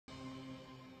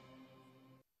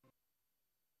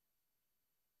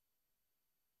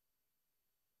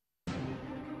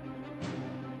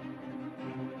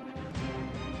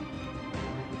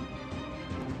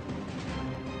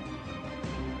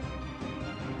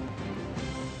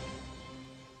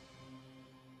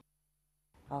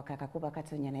Kakakuba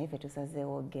katonya na ife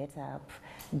tusazewo get up,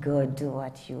 go do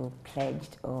what you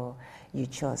pledged or you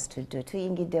chose to do.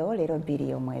 Tuyingiddewo leero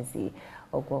 2 omwezi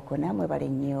ogwokuna mwebale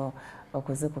nnyo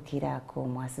okuzukukira ku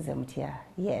Mwasuze Mutya.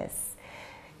 Yes.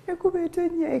 Ekuba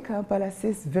etonya e Kampala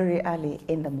says very early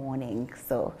in the morning.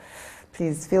 So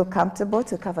please feel comfortable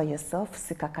to cover yourself.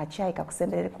 Sikakachai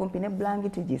kakusemberere kumpi ne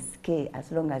blanket tujisike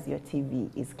as long as your TV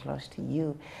is close to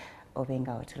you.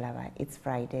 Obenga otulaba. It's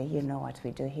Friday, you know what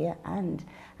we do here, and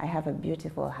I have a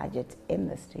beautiful Hajat in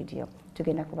the studio.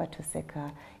 Tugenda kuba tuseka.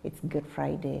 It's Good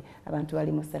Friday. Abantu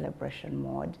bali mu celebration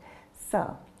mode.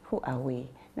 So, who are we?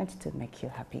 Not to make you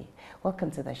happy.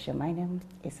 Welcome to the show. My name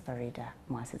is Farida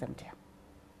Mwasuze Mutya.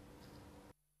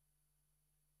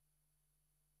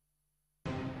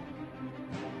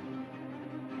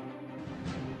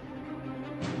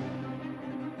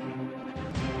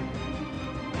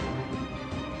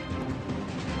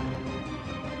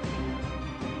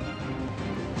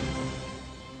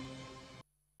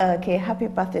 Okay, happy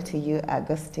birthday to you,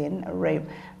 Augustine.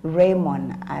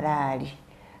 Raymond Arali.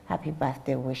 Happy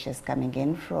birthday wishes coming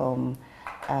in from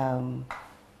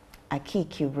Aki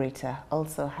Curator.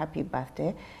 Also, happy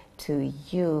birthday to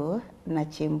you,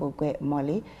 Nachimbugwe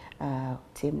Molly,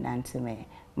 Tim Nantume,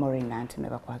 Maureen Nantume,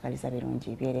 bakwagaliza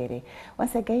birungi byerere.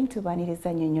 Once again,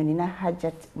 tubaniriza nyonyoni na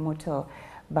Hajat Moto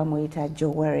bamuita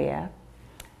Joweria,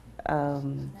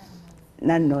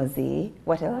 Nanozi,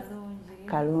 what else?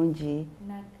 Kalunji,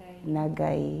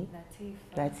 Nagai,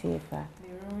 Latifa,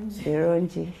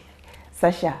 Birunji.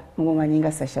 Sasha,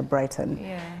 Mumanyinga Sasha Brighton.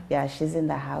 Yeah, she's in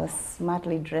the house,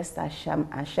 smartly dressed,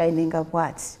 shining up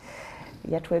what?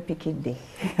 Yatwe Pikide.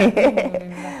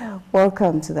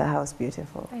 Welcome to the house,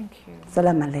 beautiful. Thank you.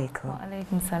 Salam alaikum. Wa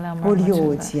alaikum salam.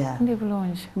 Uliotya. Ndi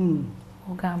bulungi.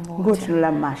 Ogambo.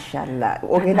 Gotula mashallah.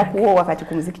 Ogenda kuwo wakati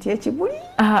ku muzikiti ekibuli?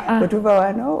 Otuva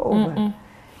wano?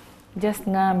 Just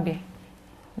ngambe.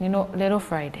 You know, little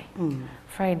Friday.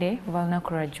 Friday,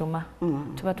 valnaku lwa Juma.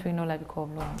 Tuba tulina olabika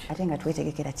obulungi. Ate nga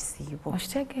twetegekera kisiibo.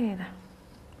 Okitegeera.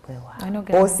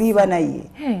 Osiiba naye?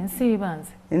 Nsiiba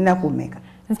nze. Ennaku mmeka?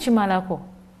 Nkimalako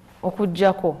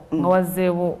okujjako nga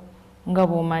wazzeewo nga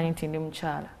bw'omanyi nti ndi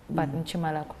mukyala. But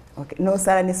nkimalako. Okay.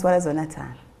 N'osala n'esswala zonna 5?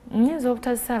 Nyinza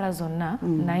obutazisaala zonna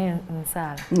naye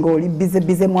nsaala. Ng'oli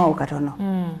bize mwawo katono?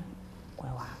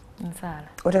 Wewa. Nsaala.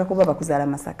 Otaka kuba bakuzaala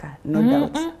Masaka? No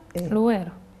doubt.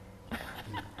 Luweero.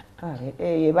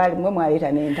 Bali mwe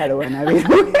mwaleeta n'entalo wanabe.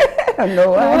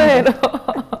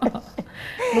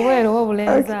 Luweero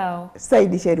w'obulenzi awo.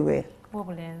 Saidi kye Luweero?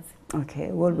 W'obulenzi.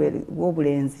 Okay,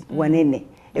 w'obulenzi wanene.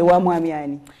 Ewa mwami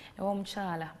ani?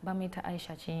 Ew'omukyala bamuyita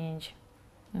Aisha Kiyingi.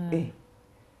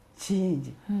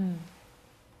 Kiyingi?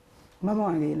 Mama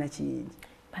wange yina Kiyingi.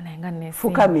 Banenga nesi.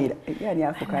 Fukamira. Yani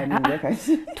afukamira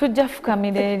kati. Tujja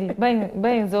fukamira eri.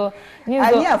 Bayinzo.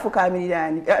 Ani afukamirira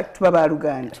ani? Tuba ba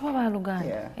Luganda. Tuba ba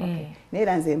Luganda.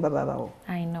 Neera nze mba babawo.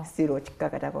 I know. Siro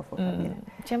kikakata kwa fukamira.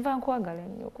 Kyenva nkwagala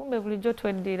nnyo. Kumbe bulijjo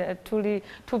tweddira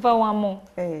tuva wamu.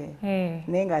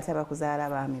 Naye ng'ataba kuzaala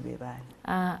abaami be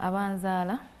baani?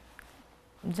 Abanzaala.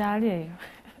 Gyali eyo.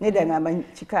 Nedda ngamba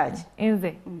kika ki?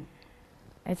 Nze.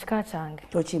 Ekika kyange.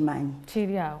 Tokimanyi?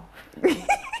 Kiri awo.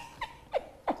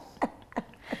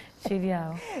 Kiri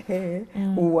awo.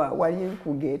 Wali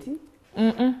ku geeti?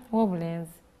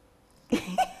 W'obulenzi.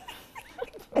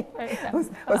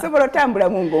 Osobola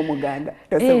otambulamu ng'Omuganda?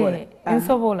 Tosobola?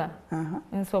 Nsobola.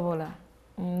 Nsobola.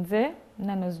 Nze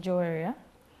Nano's Joweria,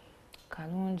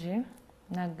 Kalunji,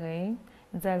 Nagai,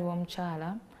 nzaalibwa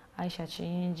omukyala, Aisha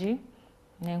Kiyingi,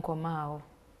 n'enkomaawo.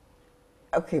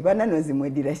 Okay, Bananozi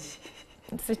mweddira ki?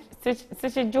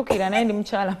 Sikijjukira naye ndi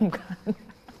mukyala Muganda.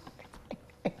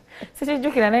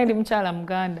 Sikijjukira naye ndi mukyala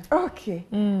Muganda. Okay.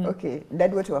 Okay.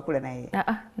 Dadi wo tewakula naye?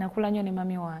 Nakula nnyo ne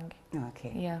mami wange.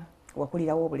 Okay. Yeah.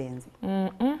 Wakulirawo obulenzi?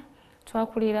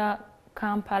 Twakulira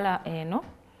Kampala eno,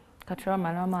 katula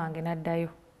mama wange n'addayo.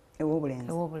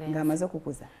 Ew'obulenzi? Ng'amaze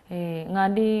okukuza?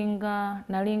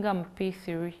 Nalinga mu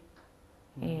P3.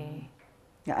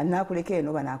 Naakuleka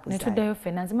eno banaakuzaala? Ne tuddayo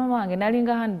ffenna. Nze mama wange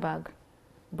nalinga handbag.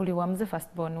 Buli wamuze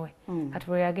firstborn we. Kati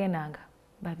bwe yagendanga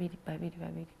babiri.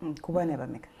 Ku baana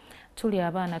bameka? Tuli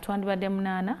abaana twandibadde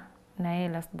 8 naye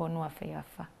lastborn waffe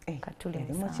yafa. Katuli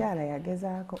mukyala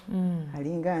yagezaako.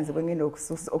 Alinga nze bwe ngenda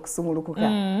okusumulukuka.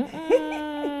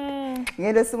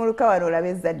 Ngenda osumuluka wano olabe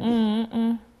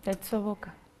ezzadde.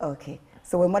 Tekisoboka. Okay.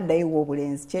 So we mwaddayo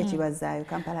w'obulenzi ki ekibazaayo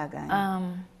Kampala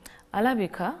aganye?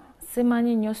 Alabika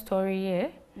simanyi nnyo story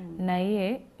ye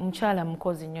naye mukyala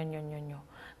mukozi nnyo.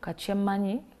 Kati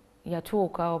kyemmanyi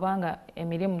yatuuka obanga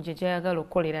emirimu gye gyayagala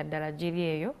okukolera ddala giri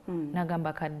eyo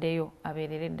n'agamba kaddeyo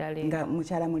abeerere ddala eyo. Nga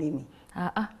mukyala mulimi?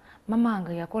 mama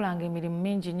wange yakolanga emirimu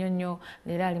mingi nnyo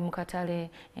leero ali mu katale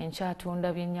enkya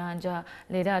atunda byennyanja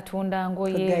leero atunda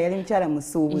ngoye yali mukyala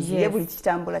musuubuzi ye buli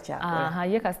kitambula kyakola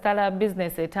ye kasitala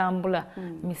business etambula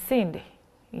misinde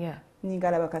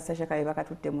ningalaba kasasha kale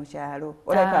bakatutte mu kyalo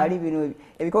olaka ali bino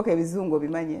ebikoko ebizungu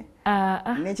bimanye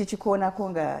n'eki kikoonako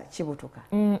nga kibutuka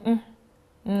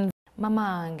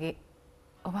mama wange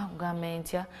oba kugamba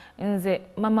ntya nze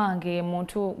mama wange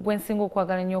muntu gwe nsinga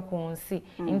okwagala nnyo ku nsi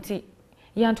nti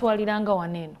yantwaliranga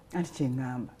waneeno anti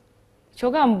kyeŋŋamba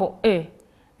kyogamba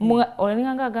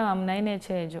olinganga agamba munayina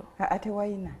ekyejo ate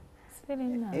wayina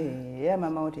sirina era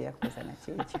mama wo teyakukoza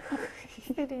nakyekyo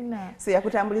sirina so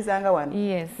yakutambulizanga wano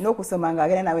n'okusoma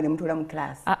ng'agenda naawe ne mutuula mu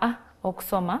class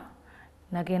okusoma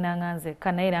nagendanga nze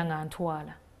kanaye era nga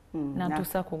ntwala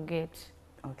nantuusa ku gate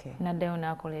naddayo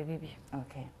n'akola ebibyo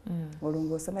olwo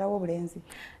ng'osomerawo obulenzi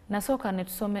nasooka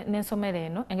n'ensomero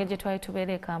eno engeri gye twali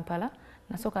tubeera e Kampala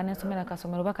nasooka n'ensomero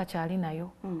akasomero oba kakyali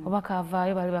nayo oba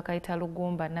kavaayo bali bakayita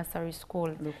Lugumba Nursery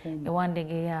School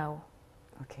ewandegeyo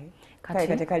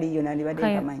kale tekaliyo nandibadde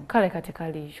nkamanyi kale kati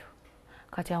kaliyo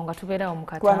kati awo nga tubeerawo mu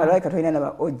kubanga lwali katolina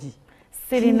naba ogi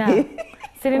sirina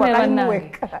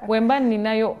bannange wemba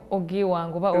nninayo ogi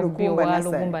wange oba ogi owa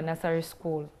Lugumba Nursery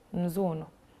School nzuuno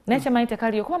naye kyemanyi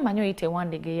tekaliyo kuba manyi oyita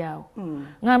ewandegeyo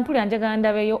nga mpulira njagala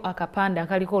ndabeyo akapande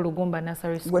akaliko Olugumba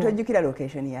Nursery School. Gwe tojjukira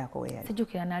location yako we yali?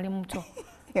 Sijjukira, nali muto.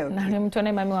 Nali muto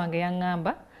naye mami wange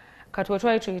yaŋŋamba kati we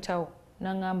twali tuyitawo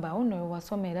n'aŋŋamba awo nno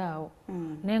wasomera awo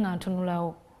naye nga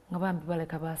ntunulawo nga bambi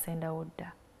baleka baasendawo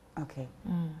dda.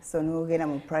 So n'ogenda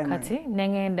mu primary? Kati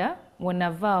neŋŋenda we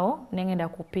navaawo neŋŋenda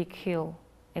ku Peak Hill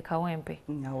e Kawempe.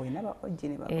 Awo naba ojji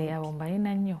ne baba. Awo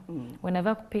mbalina nnyo. We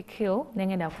nava ku Peak Hill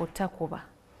neŋŋenda ku Takuba.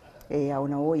 Awo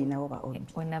nawo oyinawo ba obi.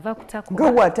 We nava ku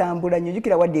Takuba. Nga watambula nnyo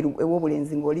jjukira wadde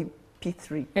ew'obulenzi ng'oli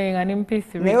P3. Nga ni mu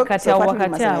P3. Kati awo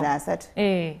wakati awo.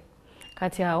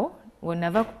 Kati awo we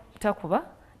nava ku Takuba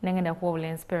neŋŋenda ku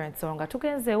obulenzi parents nga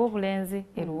tugenze ew'obulenzi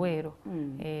e Luweero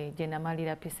gye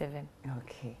namalira P7.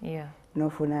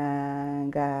 N'ofuna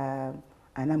nga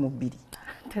 42.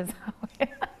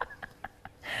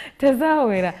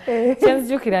 Tezaawera.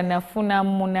 Kyenzijjukira nafuna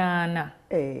 8.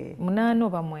 8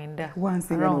 oba 9.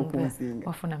 Wansinga n'okunsinga.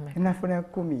 Wafuna mmeka? Nafuna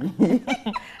 10.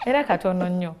 Era katono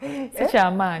nnyo. Si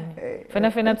kyamaanyi.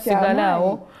 Ffenna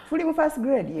tusigalaawo. Tuli mu first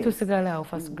grade, yes. Tusigalaawo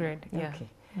first grade, yeah.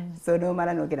 So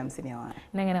n'omala n'ogenda mu senior 1?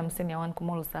 Nagenda mu senior 1 ku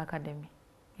Mwasuze Academy.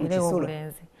 Era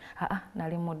ew'obulenzi.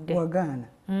 Nali mudde. Wagaana?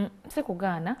 Si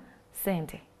kugaana,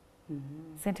 ssente.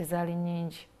 Ssente zaali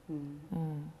nnyingi.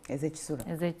 Ez'ekisulo?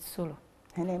 Ez'ekisulo.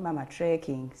 Ne mama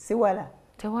trekking, si wala?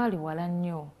 Tewaali wala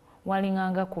nnyo.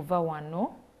 Walinganga kuva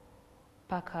wano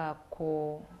paka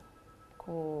ku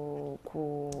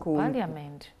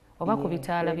Parliament oba ku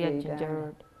bitaala bya Ginger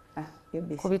Road.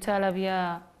 Ku bitaala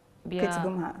bya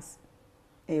Kitgum House.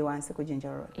 Wansi ku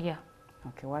Ginger Road. Yeah.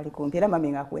 Okay, wali kumpi era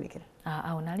mami ng'akuwerekera?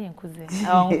 Awo nali nkuze.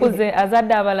 Awo nkuze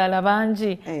azadde abalala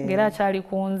bangi ng'era akyali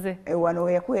kunze. Wano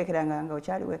we yakuwerekeranga nga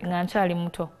okyali weka? Nga nkyali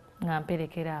muto nga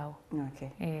mperekera awo.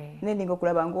 Nendinga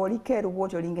okulaba ng'oliko eru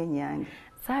bw'oti olinga ennyange?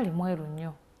 Saali mweru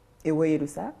nnyo.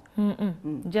 Eweerusa?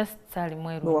 Just saali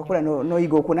mweru. Bwe wakula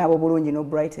n'oyiga okunaaba obulungi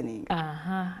n'obrightening?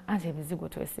 Ate ebizigo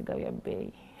twesiga bya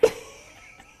bbeeyi.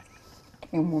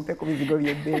 Mumpe ku bizigo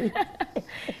by'ebbeeyi.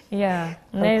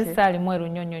 Naye saali mweru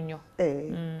nnyo nnyo nnyo.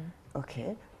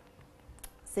 Okay.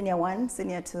 Senior 1,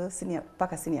 senior 2,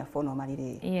 paka senior 4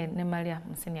 n'omalira? Ne malya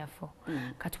mu senior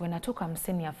 4. Kati we natuuka mu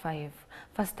senior 5,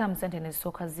 first time sente ne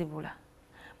zisooka zibula.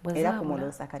 Era ku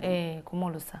Mwasuze Academy? Ku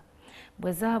Mwasuze.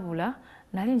 Bwe zaabula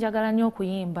nali njagala nnyo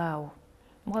okuyimba awo.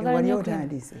 Wali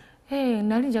otandise?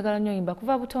 Nali njagala nnyo oyimba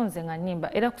kuva butonze nga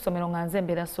nnyimba era ku ssomero nga nze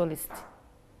mbeera solist.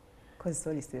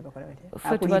 Solist be bakola batya?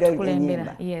 Ffe tuba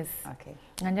tukulembera, yes.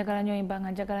 Nga njagala nnyo oyimba,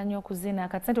 nga njagala nnyo okuzina.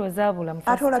 Kati sente we zaabula mu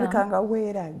first time. Ate olabikanga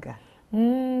weeraga?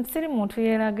 Siri muntu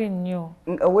yeeraga ennyo.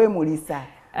 Weemulisa?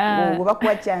 Oba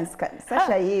kuwa chance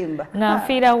Sasha yimba? Nga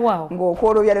nfiira waawo.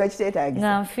 Ng'okoolobya n'ekiteetaagisa?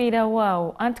 Nga nfiira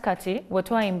waawo. Anti kati bwe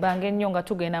twayimbanga ennyo nga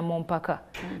tugenda mu mpaka.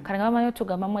 Kati nga bamanyi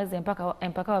otugamba mwezi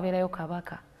empaka wabeerayo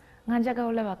kabaka. Nga njagala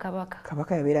olaba kabaka.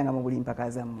 Kabaka yabeeranga mu buli mpaka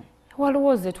zammwe?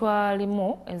 Waliwo ze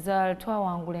twalimu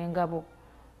twawangula engabo.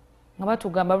 Nga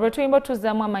batugamba bwe tuyimba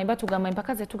tuzzaamu amaanyi batugamba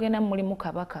empaka ze tugenda mulimu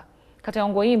kabaka. Kati awo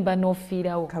ng'oyimba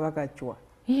n'ofiirawo. Kabaka chwa?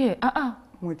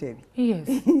 Mutebi? Yes.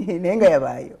 Naye nga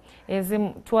yabaayo?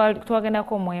 Ezimu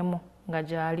twagendako mwemu nga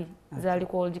gyali zaali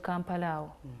ku Old Kampala awo.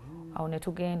 Awo ne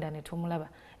tugenda ne tumulaba.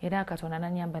 Era Katonda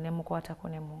n'annyamba ne mukwatako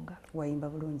ne mu ngalo. Wayimba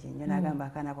bulungi nnyo n'agamba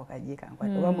akaana ako kajje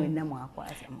kankwata oba mwenna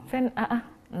mwakwasa mu ngalo?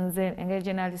 Nze engeri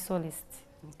gye naali solist.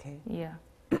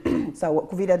 So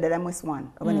kuviira ddala mu S1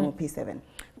 oba ne mu P7?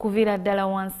 Kuviira ddala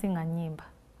wansi nga nnyimba.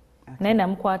 naye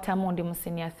namukwatamu ndi mu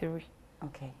senior 3.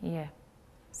 Okay. Yeah.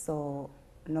 So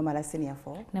nomala senior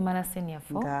 4? Nemala senior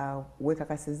 4. Nga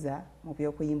wekakasiza mu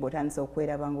by'okuyimba otandise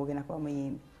okweraba ng'ogenda kuba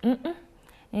muyimbi?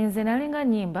 Nze nalinga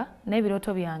nnyimba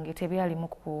n'ebirooto byange tebyalimu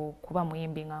kuba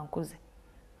muyimbi nga nkuze.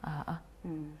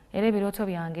 Era ebirooto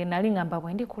byange nali ngamba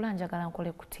bwe ndikula njagala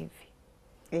nkole ku TV.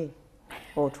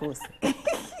 Otuuse.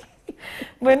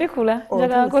 Bwe ndikula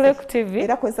njagala nkole ku TV.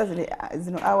 Era kwesa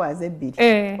zino hours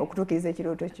ebbiri okutuukiriza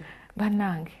ekirooto kyo.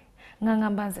 Bannange nga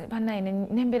ngamba nze bannaye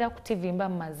nembeera ku TV mba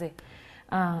mmaze.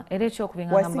 Era ekyokubiri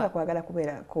nga ngamba wasinga kwagala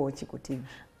kubeera kooki ku TV?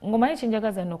 Ngomanyi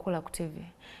kinjagaza nnyo okukola ku TV.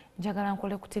 Njagala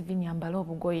nkole ku TV nyambala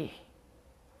obugoye.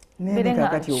 Mbere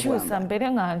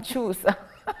nga nkyusa.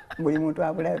 Buli muntu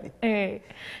abulabe.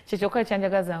 Kyekyoka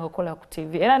ekyanjagazanga okukola ku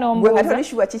TV. Era n'ombuuza ate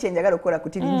olishuwa kiki enjagala okukola ku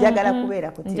TV? Njagala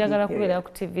kubeera ku TV. Njagala kubeera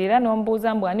ku TV. Era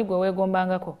n'ombuuza mbu ani gwe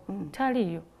weegombangako?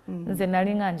 Taliyo. Nze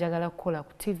nali nga njagala kukola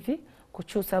ku TV,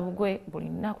 kukyusa bugoye buli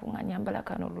nnaku nga nyambala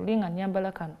kano, luli nga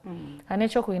nyambala kano. Kane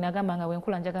ekyokubiri nagamba nga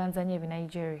bwenkula njagala nzanye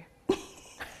Ebinigeria.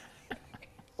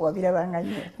 Wabirabanga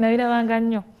nnyo? Nabirabanga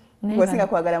nnyo. Wasinga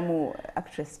kwagala mu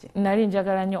actress ki? Nali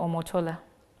njagala nnyo Omotola.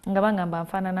 Nga bangamba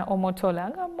nfaanana Omotola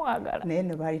nga mwagala. Naye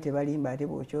no baali tebalimba ate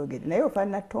bw'okyogedde. Naye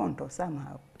ofaanana Tonto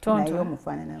somehow. Naye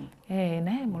omufaananamu.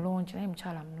 Naye mulungi, naye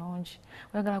mukyala mulungi.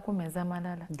 Oyagala kumeza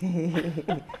malala.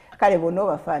 Kale bonna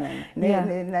obafaanana.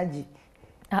 Ne Nagi?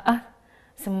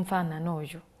 Simufaanana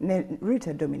oyo. Ne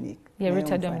Rita Dominic?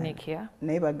 Rita Dominic, yeah.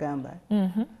 Naye bagamba?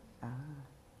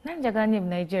 Nali njagala nnyo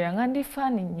Ebinigeria nga ndi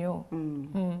faani nnyo.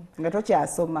 Nga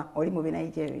tokyasoma oli mu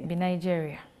Binigeria?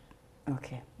 Binigeria.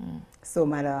 Okay. So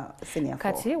mala senior 4?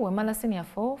 Kati we mala senior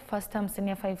 4, first time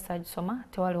senior 5 sajisoma,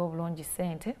 tewaliwo bulungi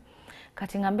ssente.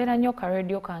 Kati nga mbeera nnyo ka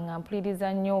radio kanga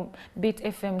mpuliriza nnyo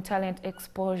Beat FM Talent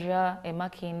Exposure,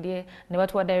 Makindye, ne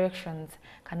batuwa directions,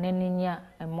 kaneninya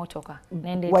emmotoka.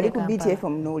 Wali ku Beat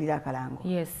FM n'owulira akalango?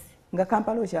 Yes. Nga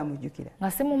Kampala okyamujjukira?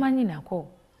 Nga simumanyi nako.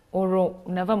 Olwo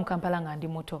nava mu Kampala nga ndi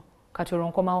muto. Kati olwo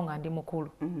nkomawo nga ndi mukulu.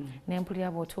 Ne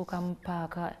mpulira bw'otuuka mu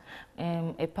paaka,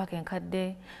 epaaka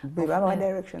enkadde. Bwe babawa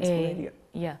directions ku radio?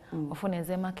 Yeah. Ofuna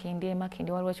eze Makindye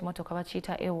waliwo ekimotoka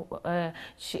bakiyita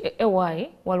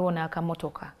Ewai, waliwo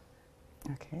n'akamotoka.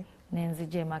 Okay.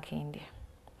 Nenzija e Makindye.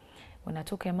 Bwe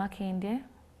natuuka e Makindye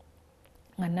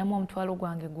nga nnamu omutwalo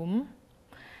gwange gumu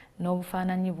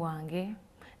n'obufaananyi bwange.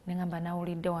 Nengamba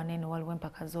nawulidde wano eno waliwo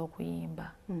empaka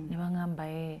z'okuyimba. Ne bangamba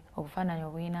obufaananyi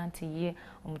obulina nti ye,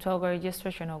 omutwalo gwa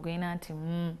registration ogulina nti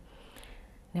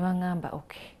ne bangamba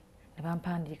okay. Ne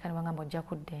bampandiika ne bangamba ojja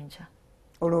kudda enkya.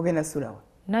 Olwo ogenda sulawa?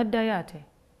 Naddayo ate.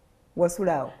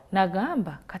 Wasulawo?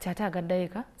 Nagamba kati ate agaddayo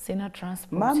eka sina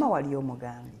transport. Maama wali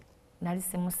omugambye? Nali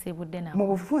simusiibudde nawe. Mu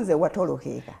bufunze watoloka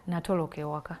eka? Natoloka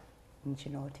ewaka.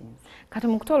 Nkinooti. Kati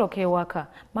mu kutoloka ewaka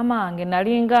mama wange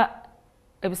nalinga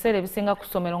ebiseera ebisinga ku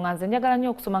ssomero nga nze njagala nnyo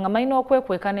okusoma nga malina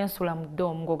okwekweka n'ensula mu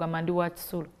ddoomu ng'ogamba ndi wa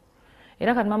Kisulo.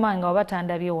 Era kati mama wange waba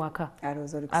tandabye ewaka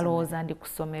alowooza ndi ku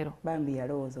ssomero. Bambi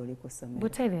yalowooza oli ku ssomero.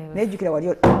 Butereevu. Nejjukira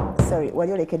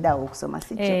wali olekedde awo okusoma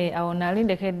si kyo? Awo nali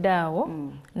ndekedde awo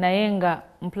naye nga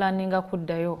mplaninga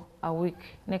kuddayo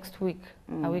next week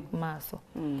a week maaso.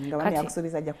 Nga bambi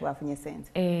akusuubiza ajja kuba afunye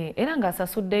ssente. Era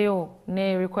ng'asasuddeyo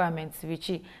ne requirements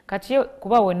biki. Kati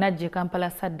kuba we najja e Kampala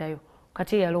saddayo.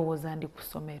 Kati yalowooza ndi ku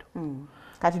ssomero.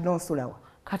 Kati n'osulawa?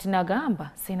 Kati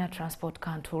nagamba sina transport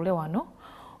kantuule wano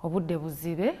obudde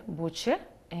buzibe bukye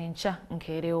enkya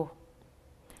nkeerewo.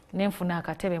 Nenfuna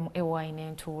akatebe mu Ewai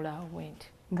n'entuula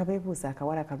bwenti. Nga beebuuza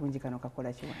akawala kalungi kano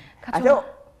kakola ki wano? Ate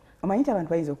omanyi nti abantu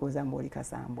bayinza okulowooza mbu oli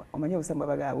Kasambwa. Omanyi obusambwa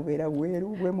bagala bubeera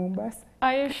bweru bwe Mombasa?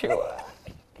 Are you sure?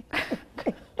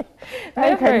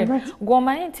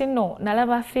 Gw'omanyi nti nno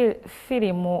nalaba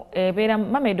firimu ebeera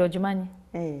Mermaid ogimanyi?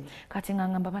 Kati nga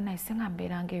ngamba banaye singa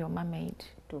mbeeranga eyo Mermaid.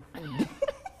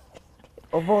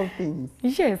 Of all things?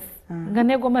 Yes. Nga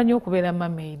negomba nnyo okubeera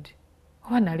Mermaid.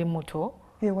 Oba nali muto.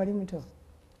 Wali muto?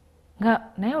 Nga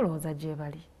naye olowooza gye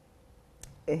bali.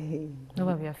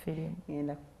 Oba bya firimu.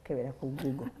 Ngenda kukebera ku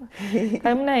Google.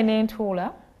 Kali munaye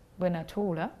n'entuula, bwe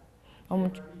natuula,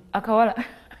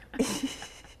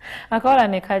 akawala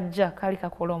ne kajja kali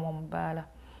kakola omwo mu bbaala.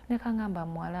 Ne kangamba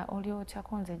muwala oli otya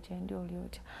konze gye ndi oli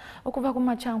otya. Okuva ku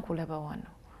makya nkulaba wano.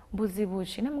 Buzibu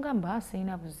ki? Ne mugamba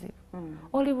sirina buzibu.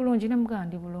 Oli bulungi? Ne mugamba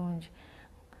ndi bulungi.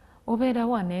 Obeera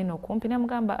wano eno kumpi? Ne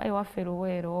mugamba ayi waffe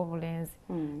Luweero obulenzi.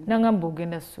 Nangamba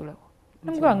ogenda ssula.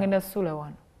 Ne mugamba ngenda ssula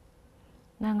wano.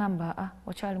 Nangamba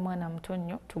okyali mwana muto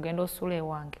nnyo tugenda osula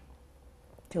ewange.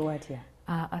 Tewatya?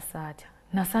 Asaatya.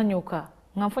 Nasanyuka.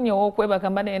 Nga nfunye ow'okwebaka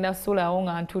mba nenda ssula awo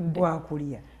nga ntudde.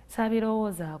 Bwakulya?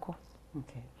 Saabirowoozaako.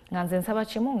 Nga nze nsaba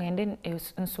kimu ngende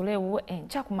nsule ewuwe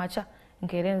enkya ku makya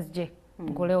nkeere nzije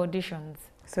nkole auditions.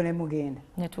 So ne mugenda.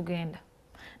 Ne tugenda.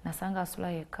 Nasanga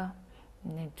asula yekka,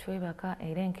 ne twebaka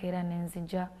era enkeera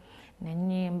nenzija, ne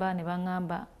nnyimba ne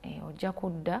baŋŋamba ojja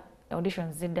kudda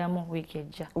auditions ziddamu wiiki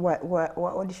ejja.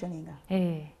 Wa auditioninga?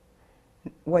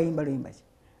 Wayimba luyimba ki?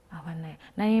 Abanaye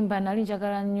nayimba nali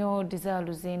njagala nnyo Desire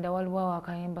Luzinda, waliwo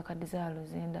akayimba ka Desire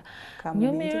Luzinda,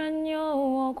 nyumirwa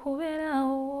nnyo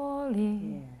okubeerawo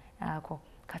oli ako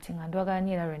kati nga ndwagala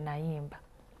nnyo era lwe nayimba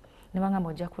ne baŋŋamba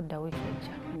ojja kudda wiiki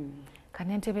ejja. Kati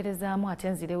ne nteeberezaamu ate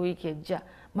nzire wiiki ejja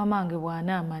mama wange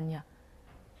bw'anaamanya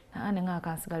ne nga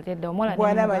akansigalira edda omuwala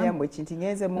bw'anaamanya mbu nti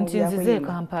ngenze mu nti nzize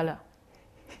Kampala.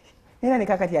 Era ne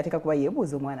kakati ateeka kuba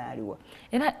yeebuuza omwana aliwa.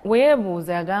 Era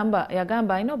weebuuza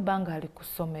yagamba alina obbanga ali ku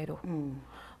ssomero.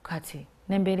 Kati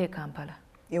ne mbeera e Kampala.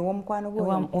 Ew'omukwano gwe?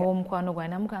 Ew'omukwano gwe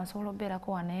namugamba nsobola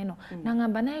obeerako wano eno.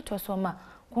 Nagamba naye tosoma.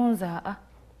 Kunza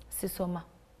sisoma.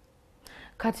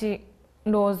 Kati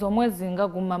ndowooza omwezi nga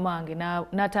gumama wange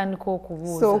n'atandika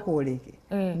okubuuza. Sooka oleke.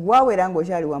 Waawera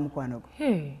ng'okyali wa mukwano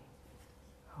gwe?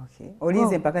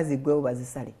 Oliize empaka ziggwewo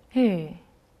bazisale.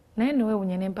 Naye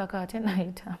niweewunya n'empaka ate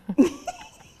nayitamu.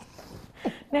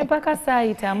 N'empaka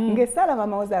saayitamu. Ng'essaala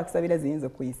mama wo zaakusabira ziyinza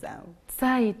okuyisaamu.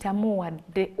 Saayitamu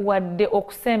wadde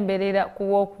okusemberera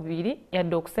ku Wookubiri,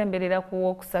 yadde okusemberera ku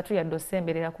Wookusatu, yadde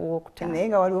okusemberera ku Wookutaano. Naye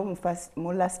nga waliwo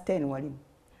mu last 10 walimu?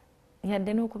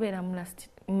 Yadde n'okubeera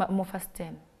mu first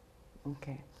 10.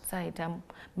 Saayitamu.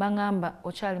 Baŋŋamba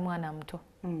okyali mwana muto.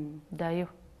 Ddayo.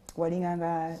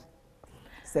 Walinganga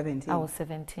 17? Awo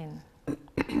 17.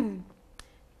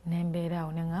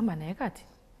 Nembeeraawo ne ŋŋamba naye kati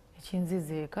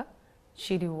ekinzizeeka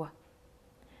kiriwa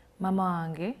mama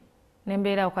wange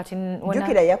nembeeraawo kati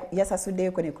jjukira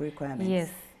yasasuddeyoko ne ku requirements. Yes.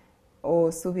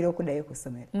 Osuubira okuddayo ku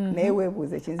ssomero naye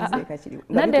weebuuza ekinzizeeka kiriwa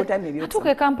nga bikutamye ebyokusoma.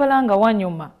 Natuuka e Kampala nga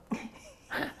wanyuma.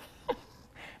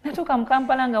 Natuuka mu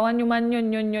Kampala nga wanyuma nnyo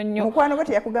nnyo nnyo nnyo. Mukwano gwe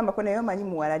teyakugambako naye omanyi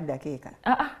muwala addako eka?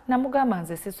 Namugamba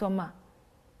nze sisoma.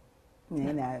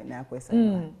 Naye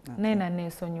nakwesonyiwa. Naye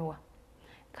nanneesonyiwa.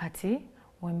 Kati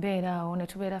wembeeraawo ne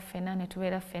tubeera ffenna ne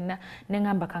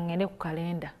ŋŋamba kaŋŋende ku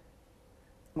kalenda.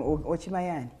 Okimanyi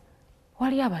ani?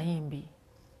 Wali abayimbi.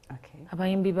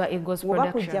 Abayimbi ba Egos Production.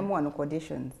 Oba kujjamu wano ku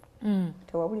auditions.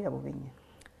 Tewabulira bubi nnyo?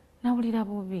 Nawulira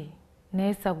bubi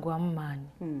naye saggwamu maanyi.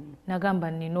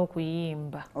 Nagamba nina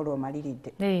okuyimba. Olwo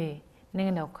omaliridde?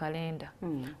 Negenda ku kalenda.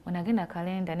 Bwe nagenda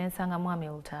kalenda ne nsanga mwami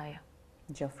Lutaaya.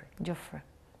 Geoffrey.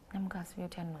 Namugamba sibi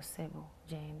otya nno ssebo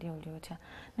gyendi oli otya.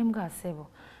 Namugamba ssebo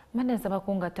mbadde nsaba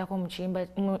kungattako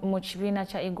mu kibiina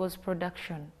kya Egos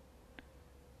Production.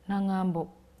 Naŋŋamba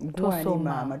tosoma.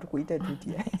 Maama tukuyita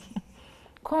tutya?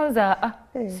 Konza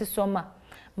sisoma.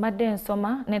 Mbadde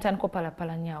nsoma ne ntandika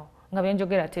opalapala nnyawo nga bye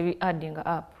njogera tebi addinga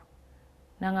up.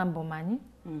 Naŋŋamba omanyi?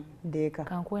 Deeka.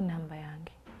 Kankuwa ennamba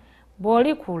yange.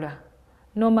 Bw'olikula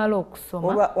n'omala okusoma.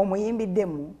 Oba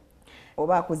omuyimbiddemu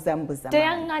oba akuzzamu buzama.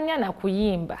 Teyaŋŋanya na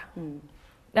kuyimba.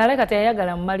 Aleka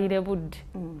teyayagala mumalire budde.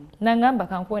 Naŋŋamba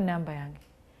kankuwa ennamba yange.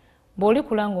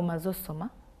 Bw'olikula ng'omaze osoma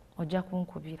ojja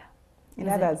kunkubira.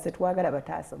 Era tetwagala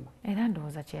bataasoma. Era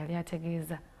ndowooza kye yali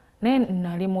ategeeza. Naye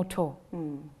nali muto.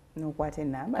 N'okwata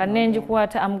ennamba. Kati ne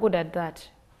ngikwata, I'm good at that.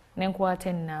 Ne nkwata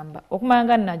ennamba. Okumanya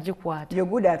nga nagikwata. You're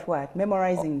good at what?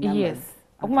 Memorizing numbers? Yes.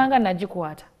 Okumanya nga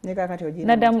nagikwata. Ne kakati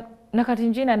ogina. Nakati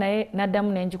njina naye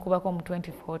naddamu ne ngikubako mu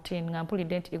 2014 nga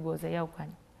mpulidde nti Egos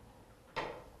eyawukanye.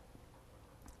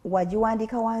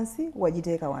 Wagiwandiika wansi,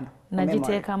 wagiteeka wano?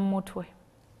 Nagiteeka mu mutwe.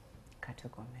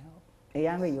 Katukomewo.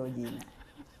 Eyange y'ogiina.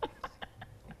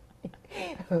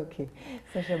 Okay.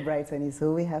 Sasha Brighton is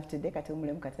who we have today.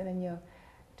 Katumulemu katana nnyo.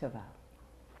 Tova.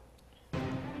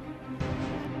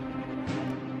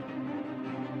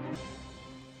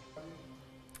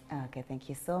 Okay, thank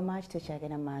you so much.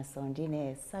 Tukyagenda maaso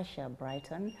ndine Sasha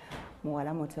Brighton,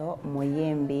 muwala muto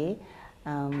muyimbi.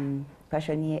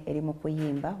 Passion ye eri mu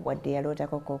kuyimba wadde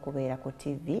yalootako okubeera ku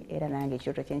TV era nange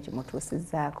ekyoto kye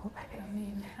kimutuusizzaako.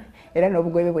 Era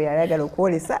n'obugwebe bwe yayagala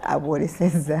okwolesa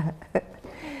abwolesezza.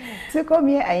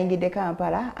 Tukomye ayingidde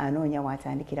Kampala anoonya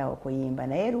watandikira okuyimba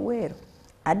naye Luweero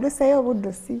adduseyo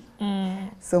obuddusi.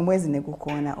 So omwezi ne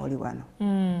gukoona oli wano.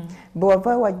 Bwe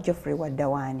wavaayo wa Geoffrey wadda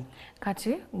waani?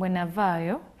 Kati bwe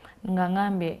navaayo nga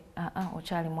ngambye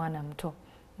okyali mwana muto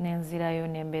nenzirayo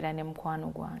nembeera ne mukwano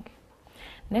gwange.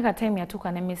 Naye kati time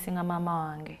yatuuka ne missinga maama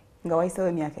wange. Nga wayiseewo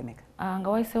emyaka emeka? Nga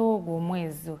wayiseewo ogwo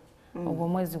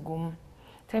omwezi gumu.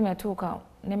 Time yatuuka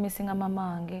ne missinga maama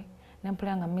wange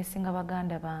nempulira nga missinga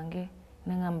baganda bange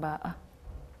neŋŋamba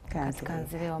kati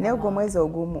kanzireyo. Naye ogwo omwezi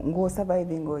ogumu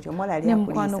ng'osurviving otyo omuwala ali akulisa? Ne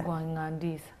mukwano gwange nga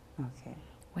ndiisa.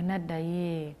 We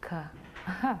naddayo eka.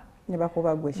 Ne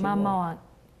bakuba gwe kibo? Maama wange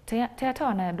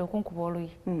teyatawana yadde okunkuba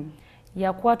oluyi.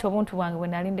 yakwata obuntu bwange bwe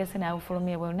nali ndese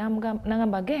n'abufulumya bwe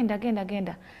n'agamba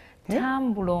genda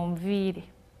tambula onviire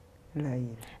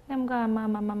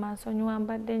namugamba mama nsonyiwa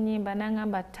mbadde nnyimba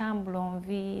n'agamba tambula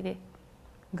onviire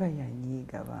nga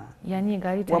yanyiiga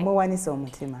yanyiiga wamuwanisa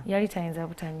omutima yali tayinza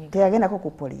butanyiiga teyagendako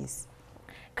ku poliisi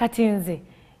kati nze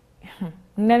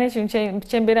nina n'ekintu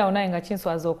kyembeerawo naye nga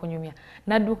kinswaza okunyumya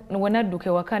we nadduka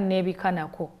ewaka neebika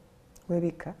nako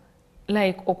webika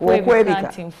like okwebika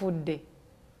nti nfudde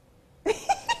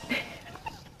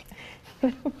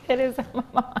mpereza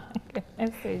mama wange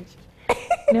message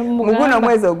muguno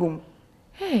omwezi ogumu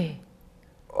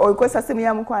okozesa simu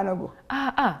ya mukwano gwo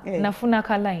nafuna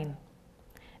ka line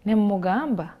ne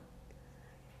mugamba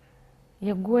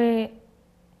yegwe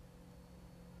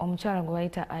omukyala gwe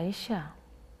bayita Aisha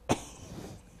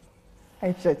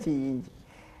kiyingi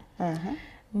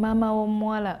mama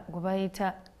w'omuwala gwe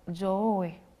bayita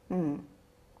Jowe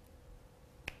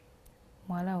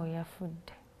muwala we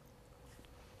yafudde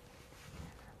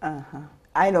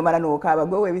ayi nomala n'okaaba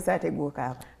gwe weebisa ate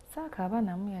gw'okaaba saakaaba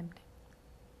namu yadde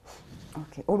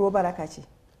olwobala kaki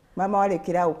maama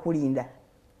walekerawo kulinda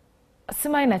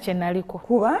simanyi na kye naliko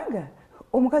kubanga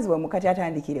omukazi wa mukati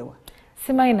atandikirewa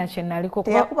simanyi na kye naliko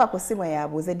teyakuba ku simu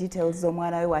yabuuze details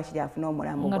z'omwana we wakiri afuna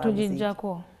omulambo nga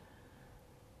tugijjako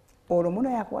olwo muno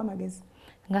yakuwa amagezi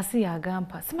nga si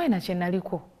yagampa simanyi na kye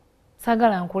naliko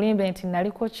saagala nkulimbe nti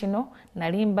naliko kino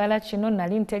nali mbala kino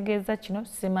nali ntegeeza kino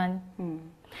simanyi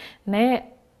naye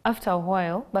after a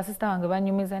while basista wange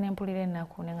banyumiza nempulira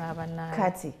ennaku neŋŋaba naye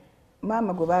kati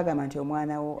maama gwe baagamba nti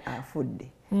omwana wo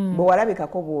afudde bwe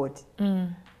walabikako bw'oti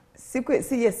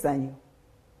si yessanyu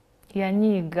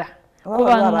yanyiiga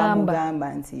kuba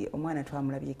bamugamba nti omwana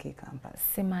twamulabyeko e Kampala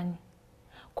simanyi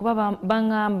kuba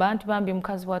baŋŋamba nti bambi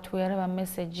mukazi wattu yalaba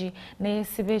message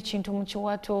neyesiba ekintu mu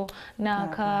kiwato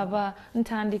n'akaaba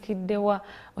ntandikiddewa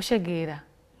oshegeera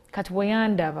kati bwe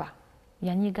yandaba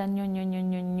yanyiiga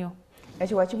nnyo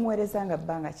ekyo wakimuweereza nga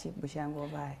bbanga ki bukyanga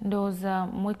obaayo ndowooza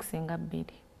mu weeks nga 2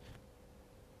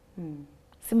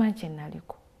 simanyi kye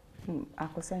naliko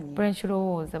akusonyiye bwe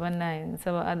nkirowooza bannaye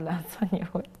nsaba Allah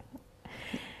ansonyiwe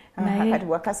kati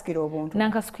wakasukira obuntu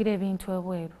nankasukira ebintu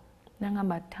ebweru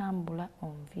nangamba tambula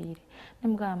onviire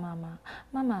nemugamba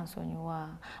mama nsonyiwa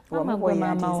mama gwe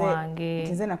maama wange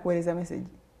nze nakuweereza message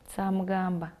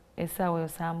saamugamba essaawa eyo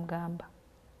saamugamba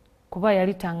kuba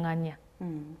yali taŋŋanya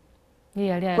ye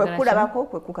yali ayagala kulabako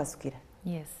kwe kukasukira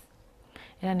yes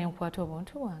era nenkwata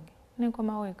obuntu bwange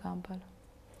nenkomawo e Kampala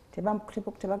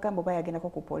tebagamba oba yagendako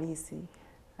ku poliisi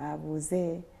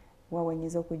abuuze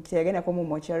wawenyiza okujja yagendako mu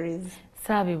mortuaries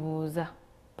saabibuuza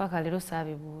paka leero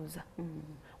saabibuuza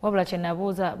wabula kye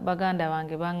nabuuza baganda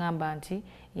bange baŋŋamba nti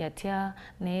yatya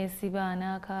neyesiba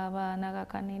n'akaaba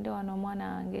n'akakaninde wano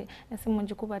omwana wange esimu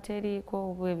ngikuba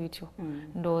teriiko bwe bityo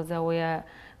ndowooza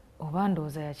oba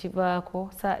ndowooza yakivaako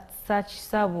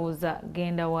saabuuza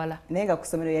genda wala naye nga ku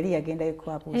ssomero yali yagendayo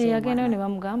kwabuuza yagendayo ne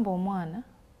bamugamba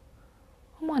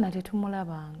omwana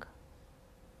tetumulabanga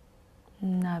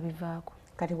naabivaako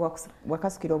kati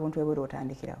wakasukira obuntu ebweru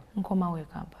otandikirawo nkomawo e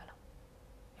Kampala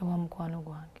ewa mukwano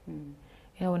gwange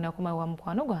era bwe nakoma ewa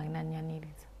mukwano gwange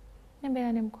nannyaniriza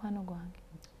nembeera ne mukwano gwange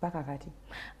paka kati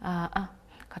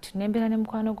kati nembeera ne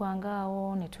mukwano gwange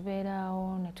awo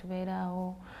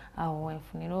netubeeraawo awo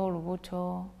wenfunira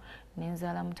olubuto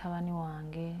nenzaala mutabani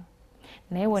wange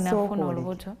naye we nafuna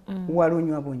olubuto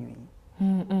walunywa bunywi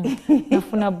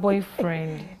nafuna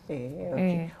boyfriend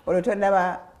olwo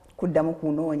tonnaba kuddamu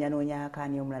kunoonya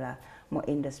akaani omulala mu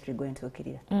industry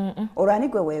gwentuukirira olwani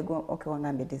gwe weego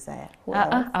wangambye desire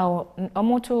awo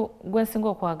omuntu gwensinga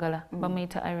okwagala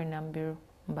bamuyita Irene Nambiru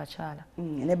mubakyala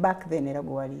ne back then era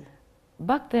gwe wali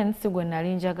back then si gwe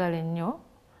nali njagala ennyo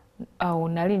awo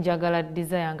nali njagala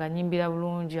desire nga nyimbira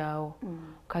bulungi awo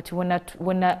kati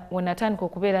we natandika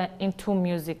okubeera into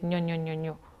music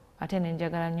nnyo ate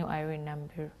nenjagala nnyo Irene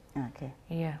Nambiru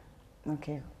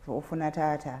ofuna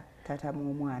taata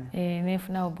mu mwana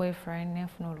nefuna boyfriend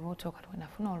nefuna olubuto kati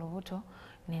wenafuna olubuto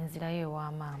nenzirayo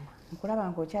ewa maama nkulaba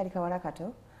nga okyali kawala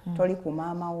kato toli ku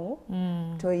maama wo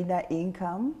tolina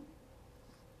income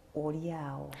oli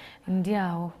awo ndi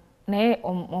awo naye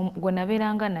gwe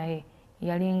nabeeranga naye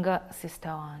yalinga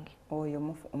sister wange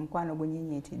oyo omukwano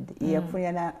gunyinyitidde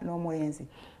yakufunira n'omulenzi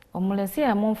omulenzi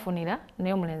yamunfunira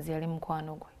naye omulenzi yali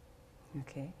mukwano gwe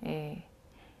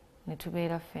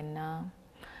netubeera ffenna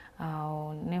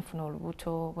awo nenfuna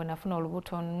olubuto bwe nafuna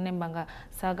olubuto nemba nga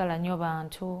saagala nnyo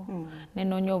bantu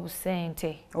nenoonya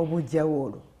obusente obujjawo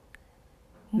olwo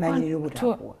nanyini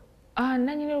lubuto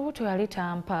nanyini lubuto yali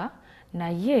tampa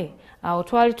naye awo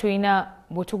twali tulina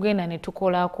bwe tugenda ne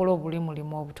tukolaakola buli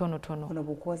mulimu obutonotono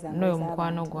n'oyo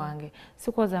mukwano gwange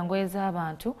sikwoza ngoye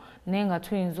z'abantu naye nga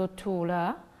tuyinza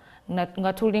otuula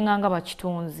nga tulinga nga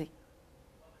bakitunzi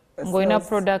ng'olina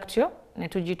product yo ne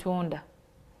tugitunda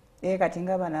kati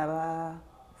nga bano aba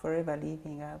forever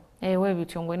living abo ewe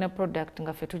bityo ng'olina product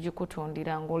nga ffe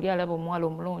tugikutundira ng'oli alaba omuwala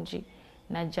omulungi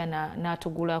najja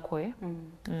n'atugulako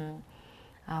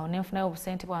awo nenfunayo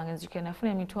obusente bwange nzijukira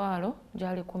nafuna emitwalo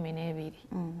gyali 12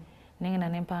 nengenda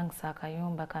nempangisa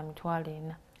akayumba ka mitwalo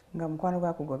 4 nga mukwano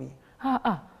gwakugobye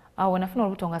awo nafuna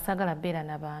olubuto nga saagala beera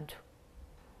n'abantu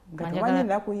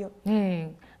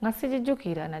nga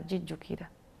sijijjukira najijjukira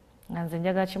nga nze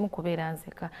njagala kimu kubeera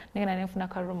nzeka nengenda nenfuna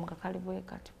karumu kakali bwe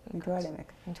kati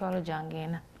mitwalo gyange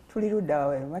 4 tuli ludda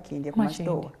wawe makindye ku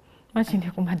masitowa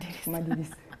makindye ku madirisa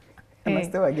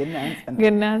amasitowa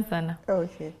gennansana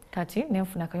kati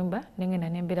nenfuna akayumba nengenda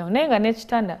nembeerawo naye nga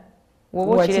n'ekitanda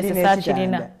woba okirese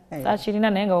saakirina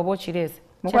naye nga woba okirese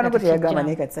mukwano gwe teyagamba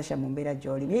naye kati Sasha mu mbeera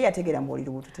gy'oli naye yategeera mbu oli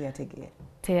lubuto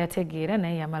teyategeera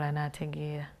naye yamala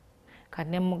n'ategeera kati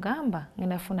ne mugamba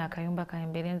ngenda funa akayumba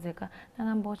kayembere nzeka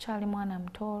nagamba okyali mwana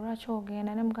muto lwaki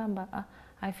ogenda ne mugamba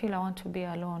I feel I want to be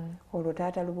alone. Olwo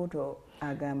taata lubuto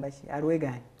agamba ki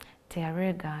alwegaana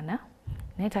teyalwegaana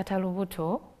naye taata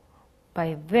lubuto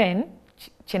by then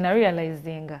kyena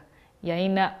realizinga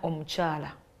yalina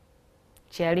omukyala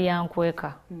kyeyali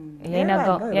yankweka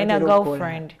yalina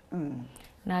girlfriend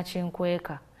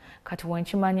n'akinkweka kati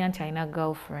wenkimanya nti alina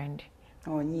girlfriend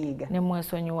onyiiga ne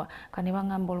mwesonyiwa kani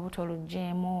bangamba olubuto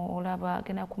lugjeemu olaba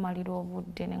agenda kumalira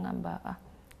obudde ne ngamba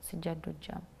sijja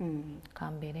ddujjamu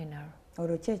kambeere nalwo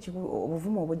olwo ki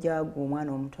obuvumu obujja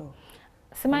omwana omuto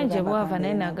simanyi gye bwava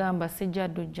naye nagamba sijja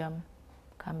ddujjamu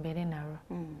kambeere nalwo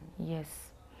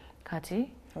yes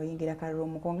kati oyingira ka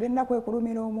room kongenda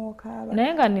kwekulumira omwokaaba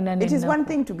naye nga nina it is one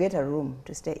thing to get a room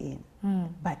to stay in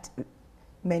but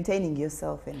maintaining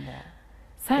yourself in the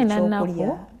saina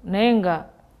nnaku naye nga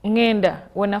ngenda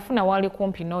wenafuna wali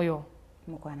kumpi n'oyo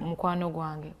mukwano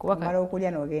gwange kumala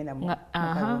okulya n'ogenda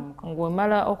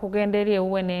ngwemala okugenda eri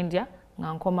ewuwe n'endya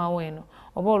nga nkomawo eno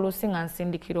oba oluusi nga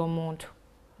nsindikira omuntu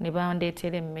ne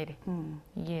bandeetera emmere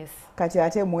yes kati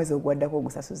ate omwezi ogwaddako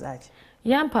ogusasuza ki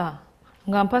yampa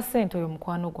nga mpa ssente oyo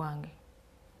mukwano gwange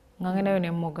nga ngendayo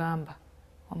ne mugamba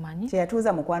omanyi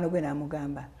kyeyatuuza mukwano gwe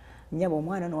n'amugamba nnyaba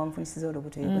omwana nowamufunisiza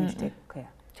olubuto yegoitekaya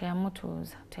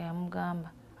teyamutuuza teyamugamba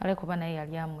ale kuba naye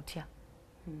yali amutya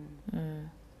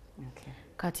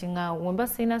kati nga wemba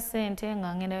sirina ssente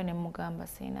nga ngendayo ne mugamba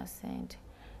sirina ssente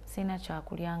sirina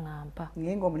kyakulya nga mpa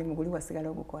naye ng'omulimu guli wasigala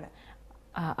ogukola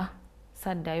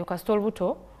saddayo kasita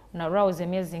olubuto nalwawuza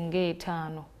emyezi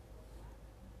nga5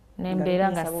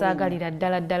 nembeera nga saagalira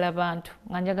ddala bantu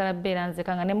nga njagala beera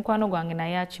nzeka nga ne mukwano gwange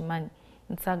naye akimanyi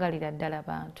nsaagalira ddala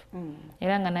bantu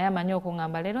era nga naye amanyi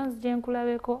okuŋŋamba leero nzije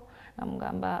nkulabeko nga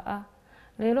mugamba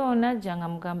leero onajja nga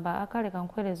mugamba kale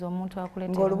kankwereza omuntu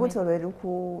akuleetera ng'olubuto lwe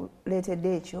lukuleetedde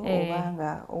ekyo obanga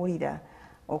owulira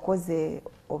okoze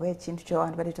oba ekintu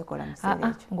kyowandibadde tokola mu kiseera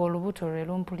ekyo ng'olubuto lwe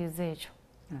lumpuliza ekyo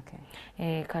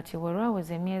kati bwe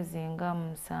lwaweza emyezi nga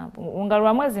 7 nga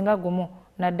lwa mwezi nga gumu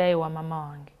naddayo wa mama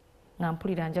wange nga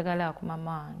mpulira njagala ku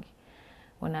mama wange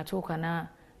wenatuuka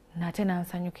nate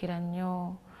nansanyukira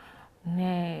nnyo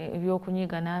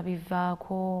ebyokunyiga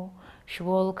n'abivaako she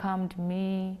welcomed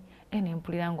me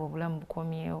nempulira ng'obulamu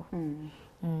bukomyewo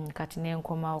kati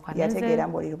nenkomawo yategeera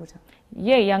mbu oli lubuto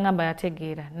ye yaŋŋamba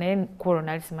yategeera naye kwolwo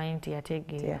nali simanyi nti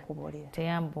yategeera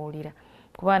teyambuulira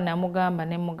kuba namugamba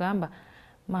nemugamba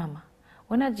maama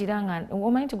wenagira nga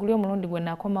omanyi nti guli omulundi gwe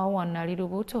nakomawo wano nali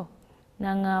lubuto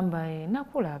naŋŋamba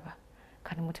nakulaba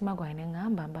kati mutima gwange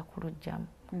neŋŋamba mbakulugjamu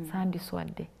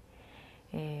sandiswadde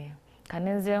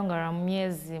kanenzeyo nga lwa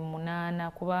myezi 8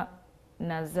 kuba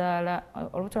nazaala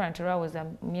olubuto lwange terwaweza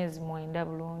myezi 9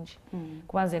 bulungi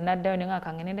kuba nze naddayo nenga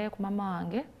kangenendayo ku mama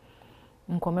wange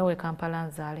nkomewo e Kampala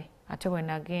nzaale ate bwe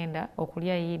nagenda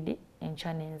okulya yidi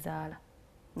enkya nenzaala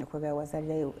okwegala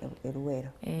wazaalirayo eruweero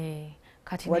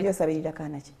kati wali osabirira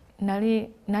kaana ki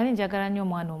nali njagala nnyo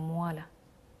omwana omuwala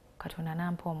Katonda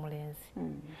nampa omulenzi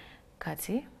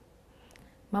kati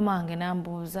mama wange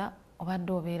nambuuza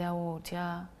obadde obeerawo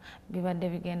otya bibadde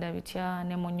bigenda bitya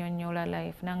ne munnyonnyola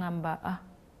life naŋŋamba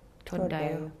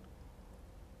toddayo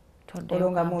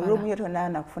olwo nga mu ruumu yo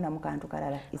tonaana kufunamu kantu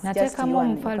kalala nateekamu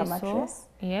omufaliso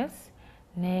yes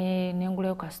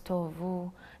nengulayo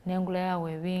kasitoovu nengulayo awo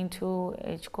ebintu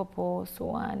ekikopo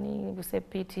suwaani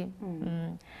busepiti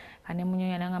kane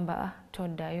munyonya naŋŋamba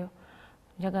toddayo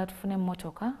njagala tufune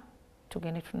emmotoka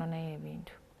tugende tunonayo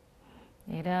ebintu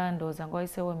era ndowooza nga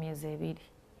wayiseewo emyezi 2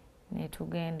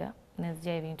 netugenda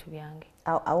nezija ebintu byange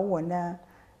awo wonna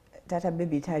tata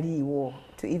baby taliiwo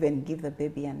to even give the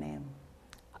baby a name?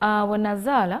 When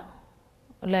Azala,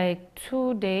 like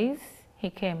 2 days, he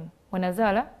came. When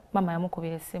Azala, mama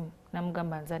yamukubira esimu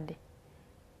namugamba nzadde.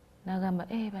 Nagamba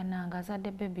bananga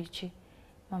azadde baby ki?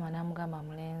 Mama namugamba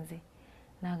mulenzi.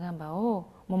 Nagamba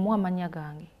mumuwa amannya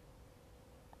gange.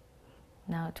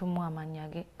 Na tumuwa amannya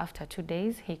ge. After 2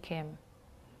 days he came.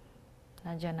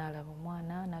 Najja n'alaba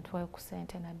omwana natuwayo ku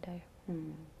ssente n'addayo.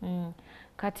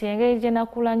 Kati engeri gye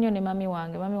nakula nnyo ne mami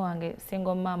wange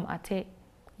single mom ate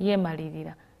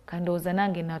yeemalirira kandowooza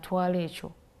nange natwala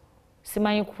ekyo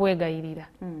simanyi kuwegayirira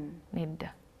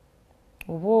nedda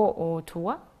oba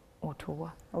otuwa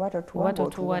oba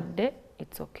totuwadde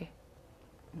it's okay.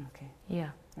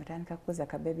 Yeah. Otandika kukuza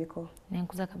kabebi ko?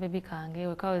 Nenkuza kabebi kange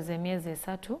wekaweza emyezi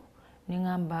 3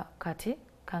 ningamba kati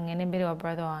kangene mbere wa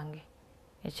brother wange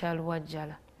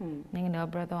ekyaluwajjala. Nengende wa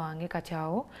brother wange kati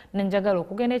awo nenjagala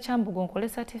okugenda ekyambugo nkole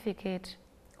certificate.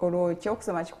 Olwo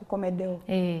ekyokusoma kikukomeddewo?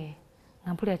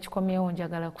 Nampulira kikomyewo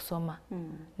njagala kusoma.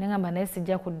 Nengamba naye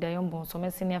sijja kuddayo mbu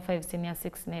nsome senior 5 senior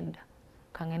 6 nedda.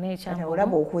 Kangene ekyambugo.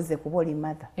 Olaba okuze kuba oli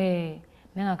mother.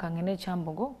 Nenga kangene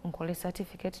ekyambugo nkole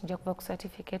certificate nja kuva ku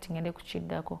certificate ngende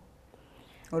kukiddako.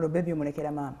 Olwo baby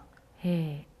omulekera mama?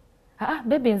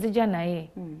 Baby nzija naye.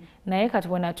 Naye kati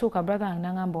bwe natuuka brother wange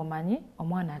nangamba omanyi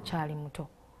omwana akyali muto.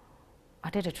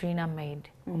 Ate tetulina maid.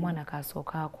 Omwana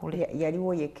kasooka akule.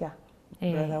 Yaliwo yekka?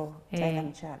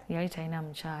 Yali talina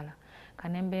mukyala.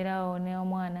 Kanembeerawo ne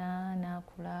omwana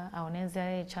nakula awo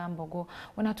nenzirayo ekyambogo.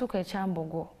 Bwe natuuka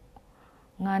ekyambogo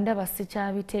nga ndaba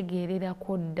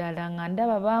sikyabitegeererako ddala nga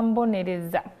ndaba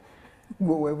bambonereza.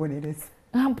 Gwe weebonereza?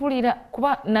 Mpulira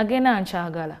kuba nagenda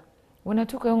nkyagala. Bwe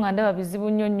natuukayo nga ndaba bizibu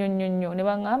nnyo ne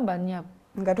baŋŋamba nnyabo.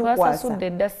 Nga tukwasa? Twasasudde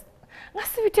dda nga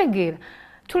sibitegeera.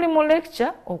 Tuli mu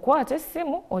lecture okwata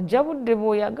essimu ojja budde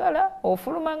bw'oyagala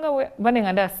ofuluma nga bane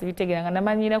nga ndaba sibitegeera nga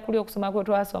namanyira kuli okusoma kwe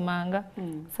twasomanga.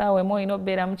 Saawa emu olina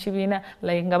obeera mu kibiina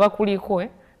nga bakuliko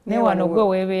ne wano gwe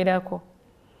weebeerako.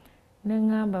 Ne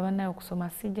ŋŋamba bannaye okusoma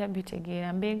sijja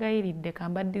bitegeera mbeegayiridde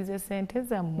kambaddize ssente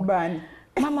zammwe. Baani?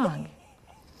 Mama wange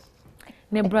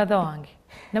ne brother wange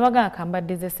ne bagamba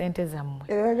kambaddize ssente zammwe.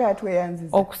 Bagamba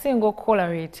tweyanziza. Okusinga okukola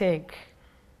retake.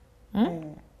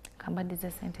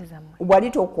 Kambaddize ssente zammwe.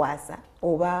 Wali tokwasa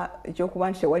oba ekyokuba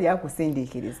nti tewali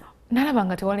akusindiikiriza? Nalaba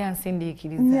nga tewali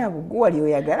ansindiikiriza. Nyabo gwe wali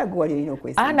oyagala gwe wali olina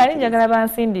okwesindiikiriza? Nali njagala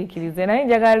bansindiikirize nali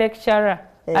njagala lecturer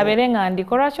abeere nga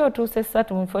ndiko lwaki otuuse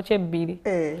 3 mu kifo ky'ebbiri.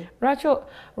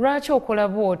 Lwaki okola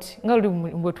bwoti nga luli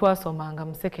bwe twasomanga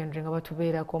mu secondary nga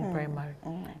batubeerako mu primary.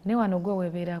 Ne wano gwe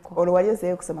weebeerako. Olwo wali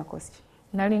ozeeyo kusoma kosi ki?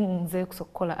 Nali nze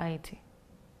kukola IT.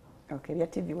 Ebya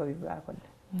TV wabivaako dda?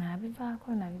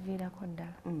 Nabivaako nabiviirako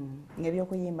ddala.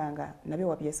 Ng'ebyokuyimba nga nabyo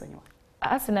wabyesonyiwa?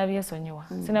 Sinabyesonyiwa.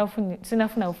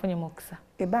 Sinafuna bufunyi mukisa.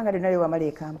 Ebbanga lyonna lyewamala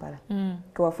e Kampala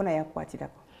kewafuna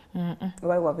yakukwatirako?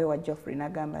 Wali wava ewa Geoffrey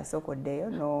n'agamba sookoddeyo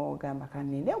n'ogamba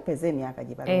kaninde mpeze emyaka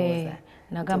gye balowooza?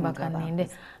 Nagamba kaninde.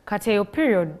 Kati eyo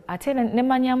period ate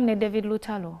nemanyamu ne David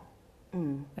Lutalo.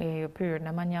 Eyo period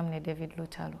namanyamu ne David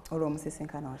Lutalo. Olwo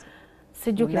omusisinkana wati?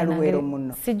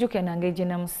 Sijjukira nange gye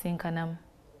namusinkanamu.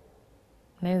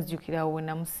 Naye nzijukirawo we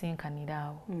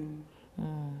namusinkaniraawo.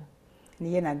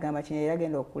 Niye nagamba kino era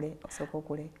agenda okule osooka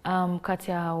okule?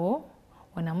 Kati awo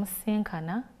we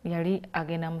namusinkana yali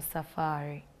agenda mu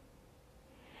safari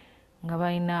nga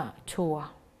balina tour.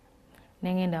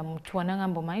 Nengenda mu tour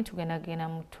nagamba omanyi tugenda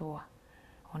mu tour.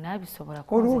 Onaabisobola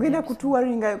kuba? Olwo ogenda ku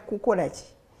touringa kukola ki?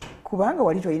 Kubanga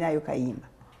wali tolinayo kayimba.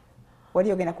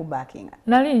 Wali ogenda ku backinga?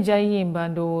 Nali nja yimba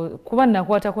kuba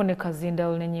nakwatako ne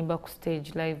kazindaalo ne nyimba ku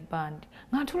stage live band.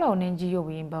 Nga ntulaawo ne njiya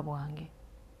obuyimba bwange.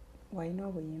 Walina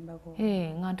obuyimba bwo?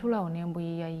 Nga ntulaawo ne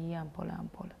mbuyiyayiya mpola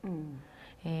mpola.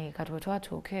 Kati bwe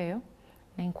twatuuka eyo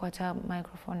ne nkwata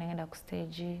microphone ne ngenda ku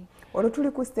stage. Olwo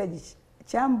tuli ku stage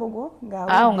Kyambogo?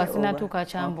 Awo nga sinatuuka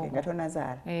Kyambogo. Nga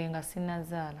tonazaala? Nga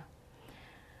sinazaala.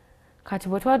 Kati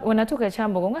bwe natuuka e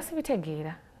Kyambogo nga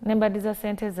sibitegeera. Ne mbaddiza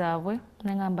ssente zaabwe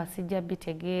ne ngamba sijja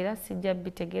bitegeera.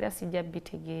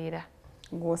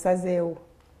 Ng'osazeewo?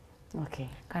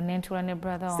 Kanentula ne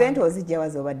brother wange. Ssente ozijja wa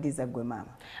z'obaddiza ggwe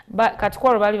maama? Kati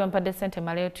kwolwo baali bampadde ssente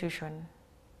malayo tuition.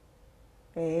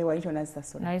 Wali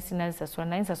tonazisasula? Naye sinazisasula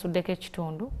naye nsasuddeko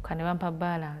ekitundu kane bampa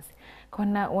balance.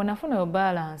 Wenafuna eyo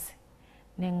balance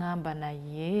ne ngamba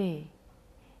naye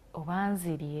oba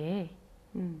nzirye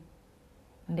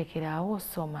ndekeraawo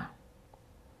osoma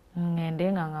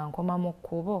ngende nga nkoma mu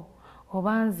kkubo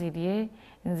oba nzirye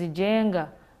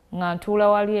nzijenga nga ntuula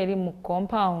wali eri mu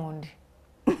compound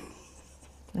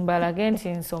mbalage nti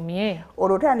nsomye.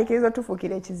 Olwo otandikiriza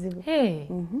tufuukira ekizibu?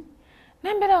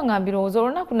 Nembeerawo nga mbirowooza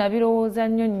olunaku nabirowooza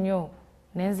nnyo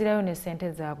ne nzirayo ne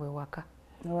ssente zaabwe waka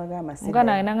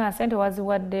mugana alina nga sente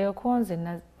waziwaddeyo konze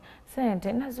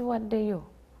sente naziwaddeyo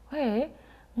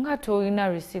nga tolina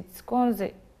receipts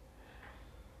konze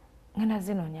ngenda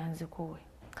zinoonya nzikuwe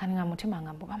kani nga mutima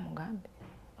ngamba oba mugambe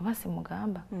oba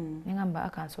simugamba nengamba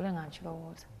akansule nga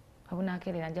nkirowooza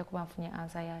abunakeerera nja kuba nfunye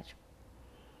ansa yakyo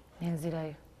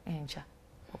nenzirayo enkya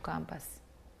ku kampasi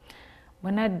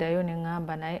bwe naddayo ne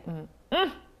ŋŋamba naye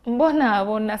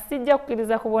mbonaabona sijja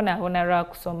kukkiriza kubonaabona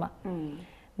lwakusoma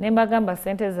ne mbagamba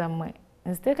sente zammwe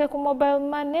nziteeke ku mobile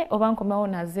money oba nkomewo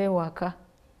naze ewaka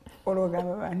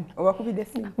olwogamba bani obakubidde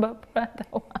simu babrata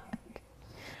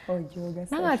wange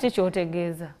nanga ki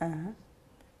kyotegeeza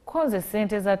konze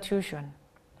sente za tuition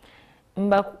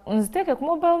nziteeke ku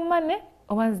mobile money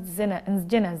oba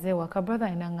nzije naze ewaka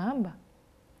brother ina ŋŋamba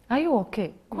are you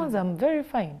okay konze I'm very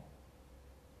fine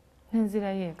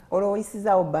nenzirayo eka olwo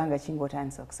oyisizaawo bbanga ki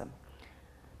ng'otandisa okusoma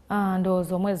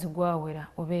ndowooza omwezi gwawera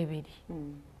oba ebiri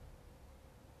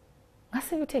nga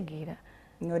sibitegeera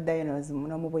n'oddayo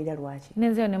n'omubulira lwaki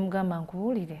nenzeyo ne mugamba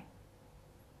nkubuulire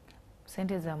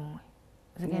sente zammwe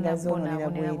zigenda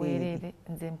kubonaabonera bwereere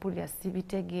nze mpulira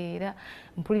sibitegeera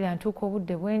mpulira ntuuka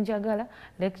obudde bwenjagala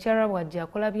lecturer bw'ajja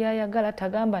akola byayagala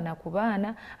tagamba na ku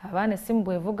baana abaana essimu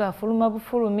bwevuga afuluma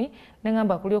bufulumi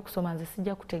neŋŋamba kuli okusoma nze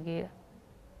sijja kutegeera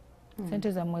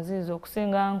sente zammwe ziizo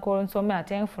okusinga nsome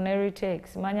ate nfune retake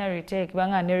simanya retake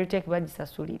banga ne retake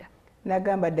bagisasulira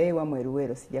nagamba ddayo ewammwe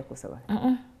eruweero sijja kusoma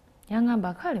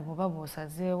yaŋŋamba kale bw'oba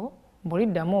bw'osazeewo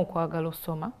buliddamu okwagala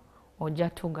osoma ojja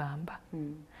tugamba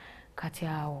kati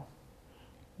awo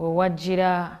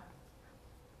wewajjira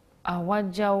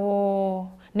awajjawo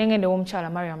nengende w'omukyala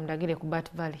Mariam Ndagire ku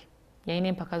Bat Valley yalina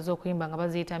empaka z'okuyimba nga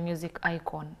baziyita music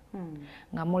icon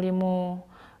nga mulimu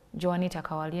Joanita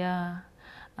Kawalya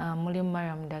mulimu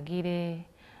Mariam Ndagire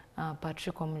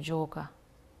Patrick Omujoka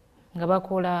nga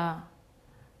bakola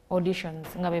auditions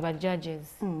nga be ba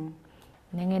judges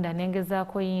nengenda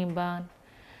nengezaako yimba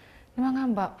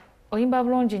nebagamba oyimba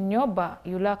bulungi nnyo ba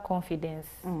you lack confidence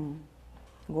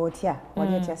ng'otya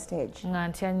wali otya stage nga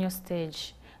ntya nnyo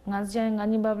stage nga nzija nga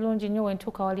nyimba bulungi nnyo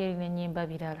wentuuka wali eri nenyimba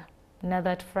birala nina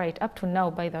that fright up to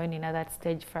now by the way nina that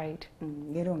stage fright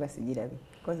ngero nga sigirabye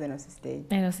koze eno si stage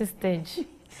eno si stage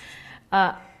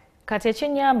kati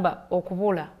ekinyamba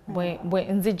okubula bwe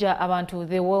nzija abantu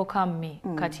they welcome me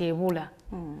kati ebula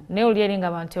naye oli eri nga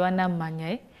abantu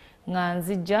tebanammanya nga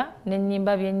nzija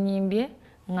nenyimba byenyimbye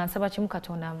nga nsaba kimu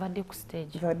Katonda nvadde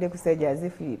ku stage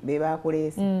azifu be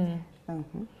bakuleese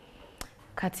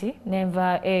kati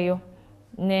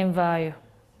nenvaayo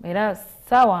era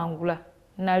saawangula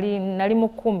nali mu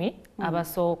 10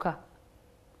 abasooka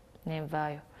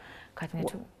nenvaayo kati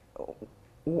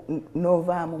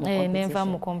nenva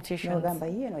mu competition nogamba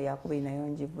yeno yakuba nayo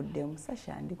njivuddemu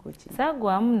Sasha ndi kuki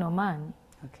saagwamu no maanyi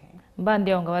mba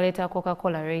ndiawo nga baleeta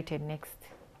Coca-Cola rated next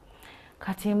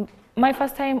kati my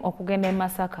first time okugenda e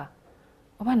Masaka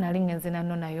oba nali ngenze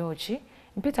nanno nayo ki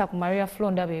mpita ku Maria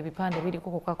Flow ndaba ebipande biri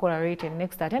ku Coca-Cola rated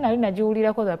next ate nali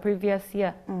nagiwulirako the previous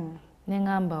year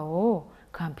neŋŋamba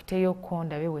kampiteyo ko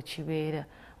ndabe bwe kibeera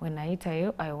when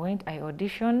nayitayo I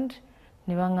auditioned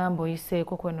ne baŋŋamba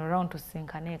oyiseeko kweno round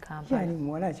tusinkane e Kampala yani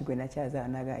muwala ki gwe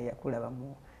nakyazaanaga yakulaba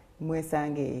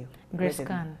mwesanga eyo Grace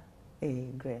Can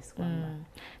Grace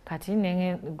kati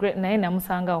naye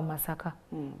namusangawo Masaka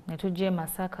ne tujja e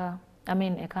Masaka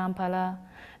e Kampala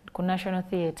ku National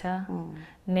Theatre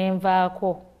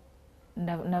nenvaako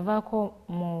navaako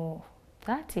mu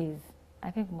 30s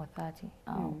I think mu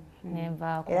 30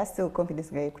 nenvaako era still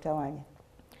confidence nga yekutawanya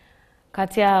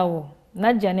kati awo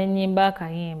najja nenyimba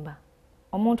akayimba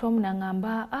omuntu omu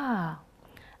naŋŋamba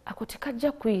ako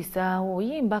tekajja kuyisaawo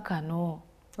yimba kano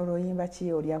olwo oyimba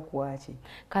ki olya kuwaki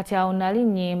kati awo nali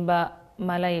nyimba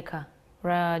Malayika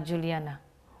lwa Juliana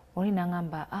oli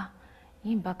naŋŋamba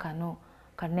yimba kano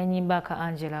kati nenyimba ka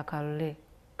Angela Kalule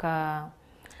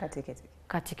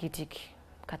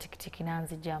katikitiki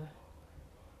nanzijamu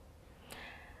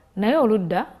naye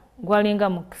oludda gwalinga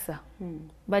mukisa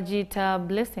bagiyita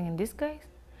blessing in disguise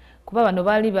kuba bano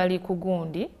bali ku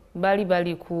gundi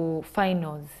bali ku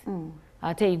finals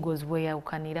ate Eagles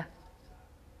bweyawukanira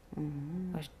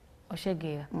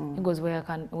oshegeera Eagles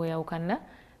bweyawukanira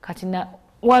kati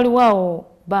waliwo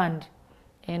band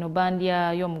eno band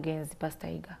y'omugenzi Pastor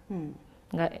Iga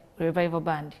nga revival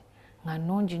band nga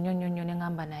nnungi nnyo nnyo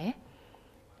neŋŋamba naye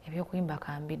ebyokuyimba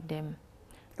kambiddemu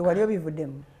wali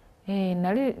obivuddemu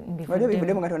nali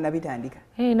bivuddemu nga tonnabitandika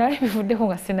nali bivuddeko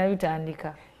nga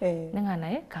sinabitandika nenga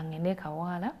naye kangende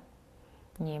kawaala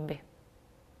nyimbe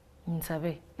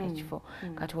nsabe ekifo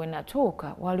kati we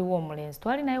natuuka waliwo omulenzi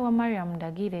twali naye wa Mariam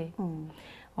Ndagire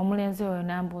omulenzi oyo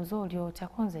nambuuza oli otya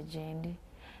konze gyendi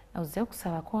ozze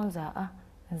kusaba konza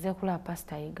nze kula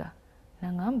pastor yiga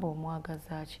nangamba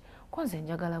omwagaza ki konze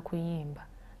njagala kuyimba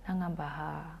nangamba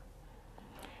ha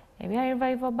ebya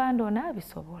revival band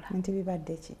onabisobola nti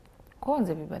bibadde ki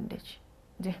konze bibadde ki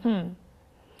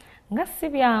nga si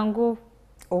byangu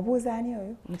obuuza ani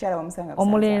oyo mukyala wa musanga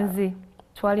omulenzi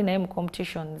twali naye mu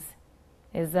competitions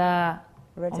eza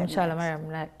omukyala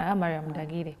Mariam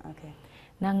Dagire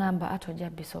nangamba atojja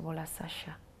bisobola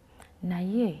Sasha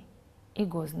naye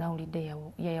Eagles nawulidde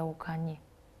yayawukanye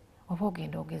oba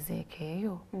ogenda ogezeeko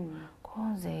eyo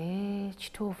konze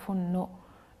kituufu nno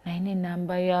naye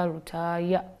n'ennamba ya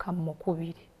lutaaya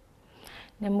kamukubiri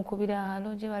ne mukubira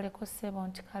halo gyebaleko ssebo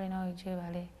nti kale nawe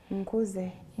gyebale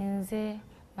nkuze nze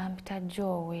bampita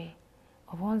Jowe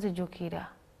oba onzijukira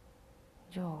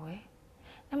Jowe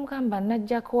namugamba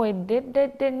najjako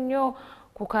eddedde nnyo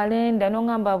ku kalenda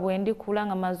nongamba bwe ndikula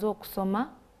nga maze okusoma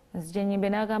nzije nyimbe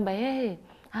n'agamba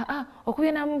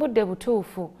okubye na mu budde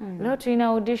butuufu lero tulina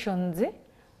auditions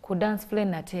ku dance floor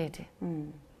nateete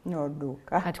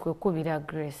n'odduuka kati kwekubira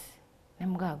Grace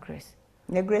nemugaa Grace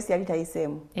ne Grace yali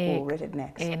tayiseemu ku Rated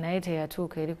Next naye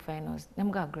teyatuuka eri ku finals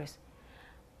nemugaa Grace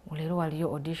leero waliyo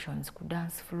auditions ku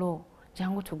dance floor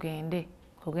jangu tugende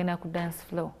kugenda ku dance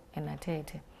floor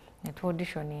enateete netu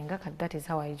auditioninga kati that is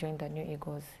how I joined the New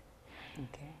Eagles.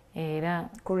 Era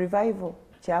ku revival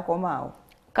kyakomaawo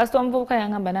kasita omuvubuka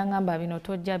yangamba nangamba bino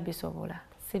tojja bisobola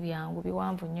si byangu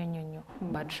biwanvu nnyo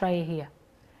but try here.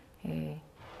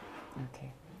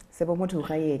 Sebo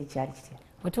mutuukayo eri kyali kitya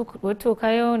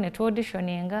bwetuukayo netu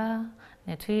auditioninga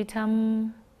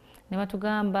netuyitamu ne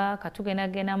batugamba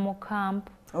katugendagenda mu camp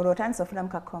olwo otandisa ofunamu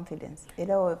ka confidence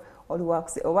era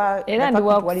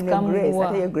oli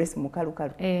Grace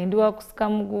mukalukalu ndi wakusika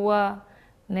muguwa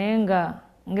naye nga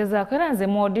ngezaako era nze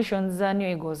mu auditions za New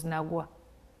Eagles nagwa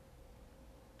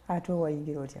ate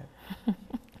owayingira otya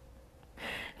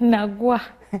nagwa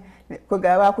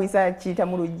kwegaba bakuyisa kiyita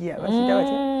mu lujja bakiyita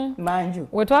batya manju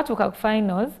we twatuuka ku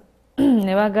finals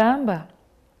ne bagamba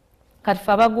kati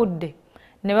fe abagudde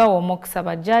ne bawa omukisa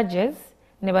ba judges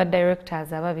ne ba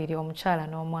directors ababiri omukyala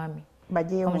n'omwami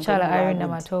omukyala Irene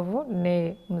Matovu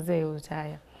ne Mzee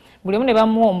Utaya buli omu ne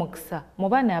bamuwa omukisa mu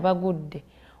baana abagudde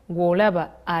gw'olaba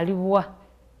aliwa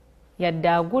yadde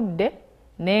agudde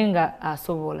naye nga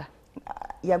asobola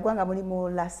yagwanga muli mu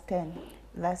last 10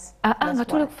 nga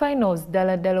tuli ku finals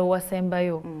ddala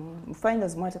owasembayo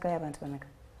finals mwatekayo abantu bameka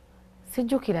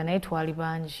sijjukira naye twali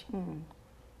bangi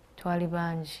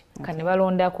kati ne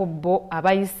balondako bo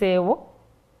abayiseewo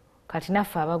kati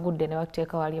naffe abagudde ne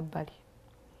batuteeka wali ebbali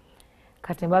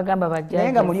kati ne bagamba bajja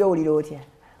naye nga muli owulira otya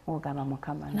ogamba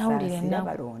mukama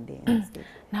balonde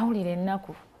nawulira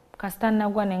ennaku kasita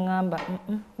nagwa ne ŋŋamba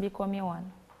bikomye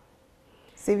wano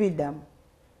sibiddamu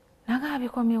nagamba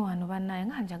bikomye wano bannaye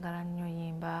nga njagala nnyo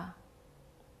yimba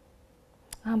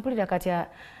ampulira kati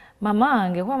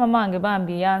mama wange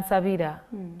bambi yansabira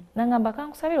nangamba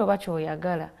kankusabira oba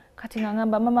kyoyagala kati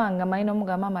ngamba mama wange malina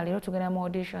omugamba mama leero tugenda mu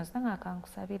auditions nanga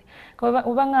kankusabire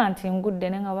oba nga nti ngudde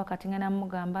nenga oba kati ngenda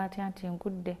mugamba atya nti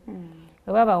ngudde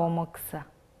oba bawa omukisa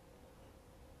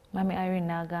mami Irene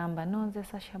n'agamba nonze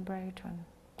Sasha Brighton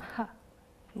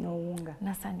nowunga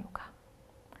nasanyuka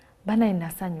banaye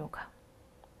nasanyuka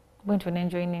bwentyo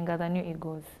nenjoyininga the New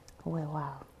Eagles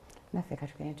wow naffe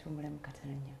katugende tuwummule mu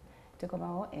katono nnyo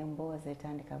tukomawo emboozi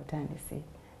etandika butandisi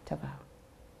tabaawo.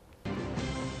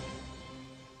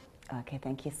 Okay,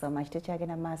 thank you so much.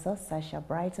 Tukyagenda maaso Sasha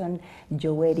Brighton,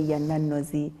 Joeli ya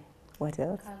Nannozi, what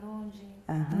else? Kalungi,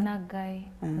 Nagai,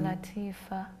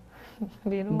 Latifa.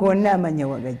 Gonna amanya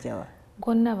wagajjawa?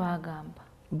 Gonna bagamba.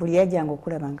 Buli yajjanga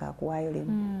okulaba nga akuwaayo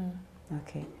limu?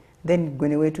 Okay. Then gwe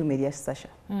ne weetuuma erya Sasha?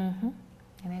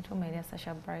 Neetuuma erya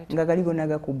Sasha Brighton. Nga gali gonna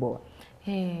gakubowa?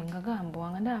 Nga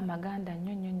gambowa nga ndaba amaganda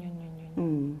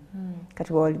nnyo.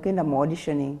 Kati wagenda mu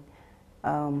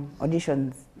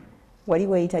auditions. Wali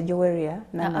weyita Joweria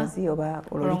Nannozi oba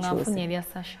ololikyuse? Nfunye erya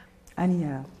Sasha. Ani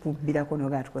yakubbirako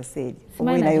noga tukose eri?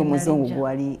 Oba olinayo omuzungu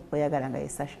gwali oyagala nga ye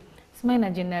Sasha? Simanyi na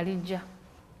gye nalijja.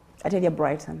 Ate erya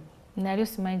Brighton? Nalyo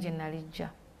simanyi gye nalijja.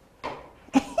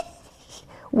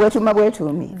 Weetuma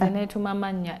bwetuumi? Nze neetuma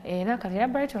mannya era kati erya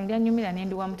Brighton lyanyumira ne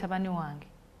ndi wa mutabani wange.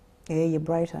 Ye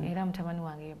Brighton? Era mutabani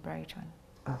wange ye Brighton.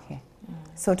 Okay.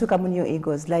 So tuka mu New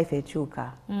Eagles life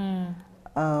ekyuka.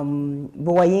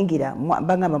 Bwe wayingira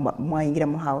bagamba mwayingira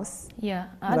mu house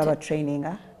baba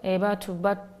traininga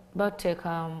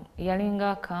bateeka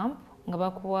yalinga camp nga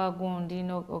bakuwa gundi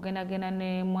ogendagenda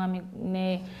ne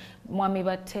mwami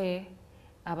batte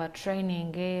aba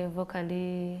training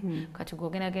vocally kati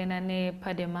gogendagenda ne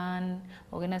pademan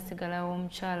ogenda sigalawo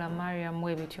omukyala Mariam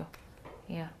webityo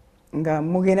nga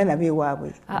mugenda nabyo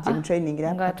ewaabwe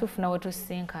nga tufuna we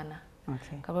tusisinkana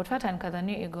Okay. Kabla twatandika the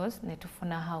New Eagles ne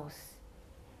tufuna house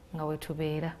nga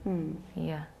wetubeera.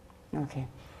 Yeah. Okay.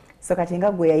 So kati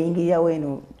nga gwe yayingirira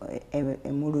weno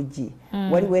emulugi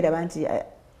waliwo eraba nti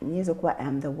nyinza okuba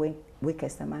am the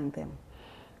weakest among them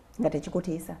nga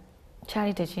tekikutiisa?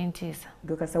 Kyali tekintiisa.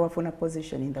 Gwe kasa wafuna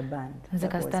position in the band? Nze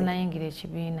kasita nayingira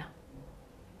ekibiina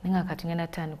nenga kati ngenda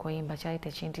tandika oyimba kyali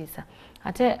tekintiisa.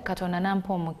 Ate Katonda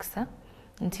nampa omukisa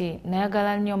nti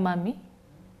nayagala nnyo mami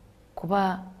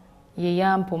kuba ye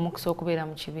yampa omukisa okubeera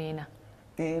mu kibiina.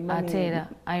 Ate era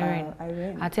Irene.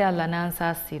 Ate Allah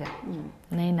nansaasira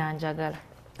naye nanjagala.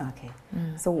 Okay.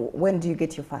 So when do you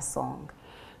get your first song?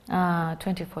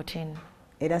 2014.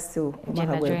 Era still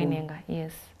Jena joining,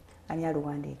 yes. Ani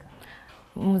yaluwandiika?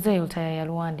 Muzeeyi Lutaya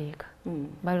yaluwandiika.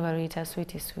 Bali baluyita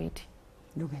Sweet Sweet.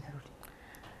 Lugenda luti.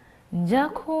 Nja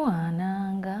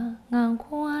kuwaananga nga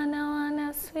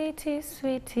nkuwaanawaana Sweet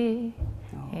Sweet.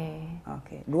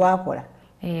 Okay. Lwakola?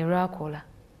 Lwakola.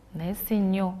 Naye si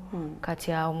nnyo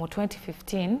kati awo mu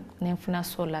 2015 nenfuna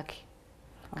So Lucky.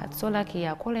 Kati So Lucky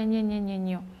yakola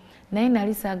ennyo naye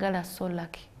nali saagala So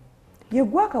Lucky. Ye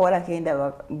gwakawala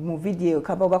kenda mu video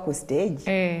kaba oba ku stage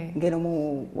ngeno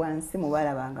mu wansi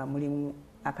mubalabanga mulimu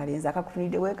akalenzi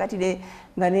akakufunidde wekatire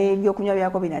nga n'ebyokunywa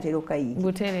byako binatera okayiga.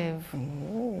 Butereevu.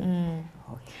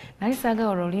 Nali saagala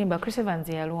olulimba Chris Evans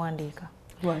yaluwandiika.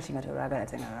 Lwaki nga tolwagala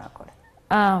te nga lwakola?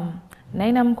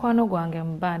 Naina mukwano gwange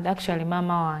mu band, actually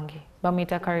mama wange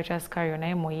bamuyita Caritas Cario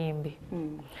naye muyimbi.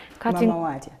 Kati mama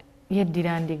watya?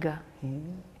 Yeddira ndiga.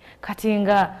 Kati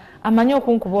nga amanyi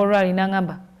okunkuba olwali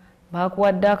n'angamba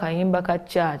bakuwadde akayimba ka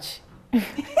church.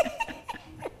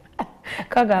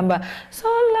 Kagamba so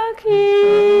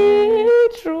lucky,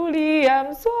 truly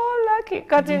I'm so lucky.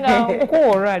 Kati nga nkuwa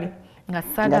olwali nga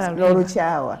sagala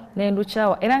n'olukyawa.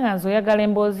 N'endukyawa era nga nzoyagala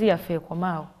emboozi yaffe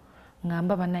ekomaawo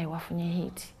ngamba bannaye wafunye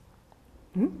hit.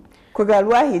 Kwega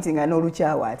lwahitinga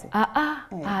n'olukyawa ate?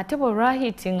 Ate bwe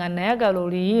lwahitinga nayagala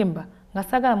oluyimba nga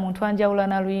sagala muntu anjawula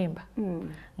na luyimba.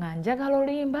 Nga njagala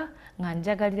oluyimba nga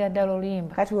njagalira ddala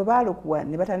oluyimba. Kati bwe baalukuwa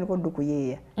ne batandika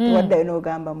oddukuyeeya tewaddayo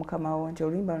n'ogamba mukama wo nti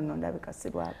oluyimba luno ndabika si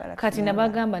lwagala? Kati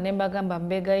ne mbagamba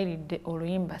mbegayiridde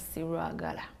oluyimba si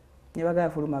lwagala. Ne bagala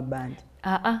fuluma band?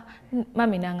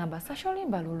 Mami n'angamba Sasha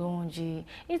oluyimba lulungi,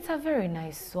 it's a very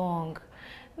nice song.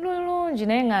 Lulungi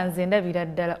naye nga nze ndabira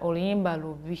ddala oluyimba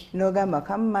lubi. N'ogamba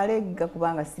kammalegga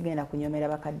kubanga sigenda kunyomera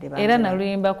bakadde bange. Era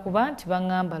naluyimba kuba nti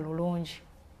baŋŋamba lulungi.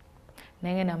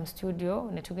 Nengenda mu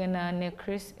studio netugenda ne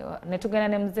Chris, netugenda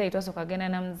ne muzeeyi, twasooka genda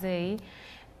na muzeeyi.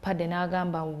 Padde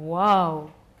n'agamba wow,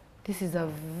 this is a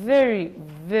very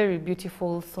very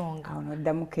beautiful song. Awo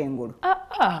n'oddamu kengulu.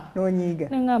 N'onyiiga.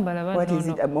 Nengamba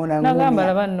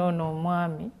laba nnono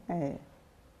omwami.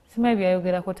 Simanyi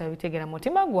byayogerako tabitegera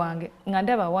mutima gwange nga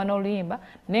ndaba wana oluyimba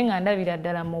naye nga ndabira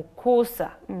ddala mu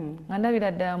kuusa nga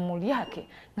ndabira ddala mu lyake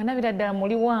nga ndabira ddala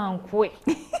muli wankwe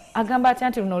agamba atya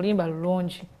nti luno oluyimba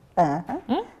lulungi.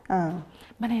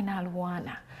 Banaye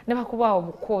n'alwana ne bakubaawo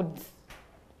obukoodi.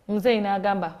 Muzeeyi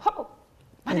n'agamba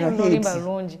banaye luno oluyimba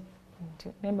lulungi.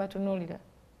 Ne mbatunuulira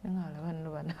nga alaba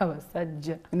nno bana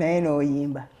abasajja. Naye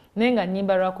n'oyimba? Naye nga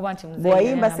nnyimba lwakuba nti muzeeyi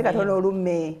bw'oyimba si katono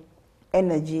olumme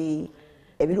energy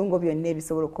ebirungo byonna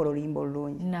ebisobola okukola oluyimba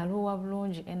olulungi. Naluwa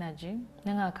bulungi energy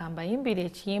nenga akamba yimbira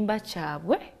ekiyimba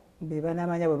kyabwe be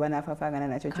banamanya bwe banaafafaagana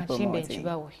nakyo kiyimba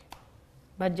ekibawe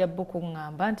bajja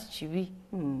bukuŋŋamba nti kibi.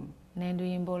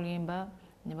 Nenduyimba oluyimba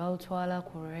ne balutwala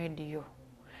ku radio.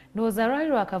 Ndowooza lwali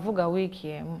lwakavuga wiiki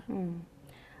emu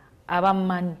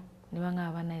abammanyi ne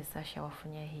baŋŋamba banaye Sasha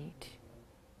wafunye hit,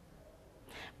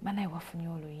 banaye wafunye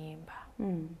oluyimba.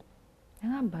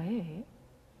 Nengamba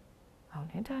awo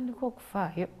netandika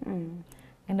okufaayo.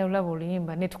 Ngenda olaba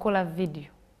oluyimba netukola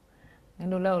video.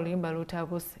 Ngenda olaba oluyimba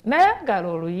lutabuse nayagala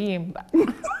oluyimba.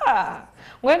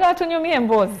 Ngwega tunyumye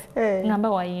emboozi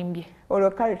ngamba wayimbye.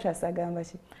 Olwo Caritas agamba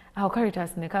ki? Awo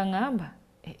Caritas ne kaŋŋamba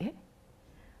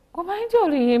omanyi nti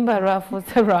oluyimba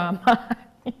lwafuuse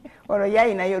lw'amaanyi. Olwo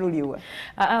yayinayo luliwa?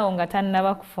 Awo nga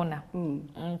tannaba kufuna.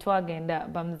 Twagenda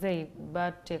bamuzeeyi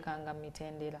batuteekanga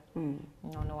mitendera.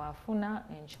 Ono waafuna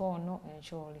enkyono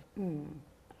enkyoli.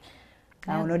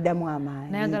 Awo n'oddamu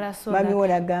amaanyi. Nayagala so mami wo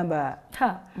n'agamba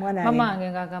mama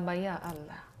wange ng'agamba ya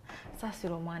Allah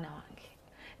saasira omwana wange.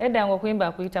 Edda nga okuyimba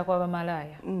akuyita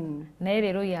kw'abamalaaya. Naye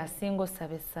leero yasinga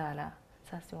osaba essaala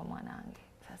saasira omwana wange,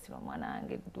 saasira omwana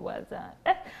wange dduwa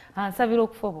zange. Ansabira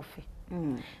okufa obufi.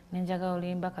 Nenjagala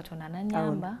oluyimba Katonda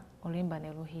n'annyamba oluyimba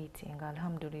ne luhiiti nga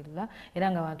alhamdulillah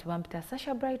era nga abantu bampita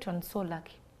Sasha Brighton so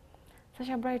lucky.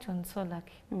 Sasha Brighton so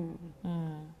lucky.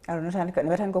 Awo ne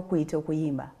batandika okuyita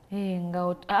okuyimba? Nga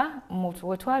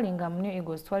we twali nga mu New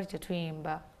Eagles twali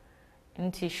tetuyimba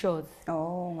nti shows.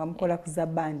 Oh, nga mukola kuza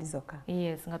band zoka.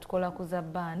 Yes, nga tukola kuza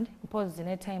band. Mpozzi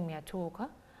ne time yatuuka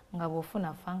nga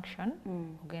bw'ofuna function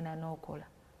ogenda n'okola.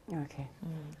 Okay.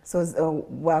 So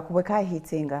wakubweka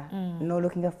hitinga no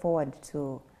looking forward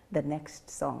to the next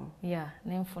song. Yeah,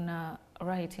 nenfuna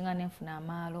writinga nenfuna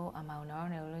amaalo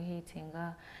naone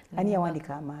hitinga. Ani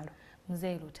yawandika amaalo?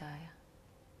 Mzee Lutaya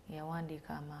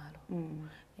yawandika amaalo.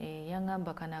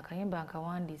 Yangamba kana akayimba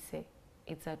nkawandise,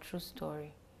 it's a true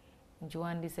story.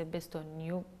 Njiwandise based on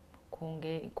you,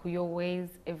 ku your ways,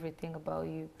 everything about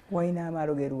you. Waina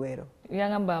amaalo geruwero?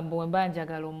 Yangamba mbu wemba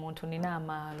njagala omuntu nina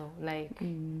amaalo, like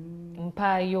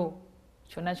mpaayo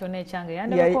kyonna ekyange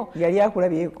yandabako. Yali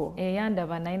akulabyeko?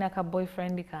 Yandaba nalina ka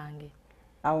boyfriend kange.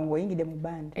 Awo ng'oyingidde mu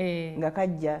band nga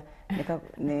kajja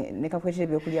ne kakwetera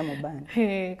ebyokulya mu band.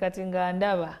 Kati nga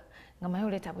ndaba nga mayo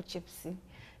leeta buchipusi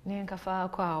ne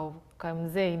nkafaako awo ka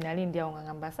mzee nali ndi awo nga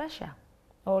ngamba Sasha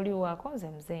oli wako? Nze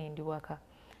mzee ndi waka,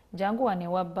 jangu wane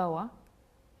wabbawa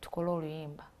tukole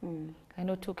oluyimba.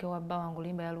 Kayina otuuka ewabbawa nga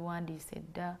oluyimba yaluwandiise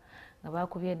dda nga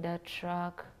baakubye dda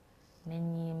track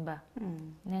n'ennyimba.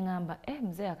 Ne ngamba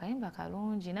mzee akayimba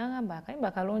kalungi. N'agamba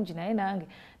akayimba kalungi naye nange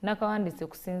nakawandiise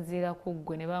kusinziira ku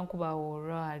ggwe ne bankuba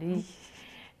olwali.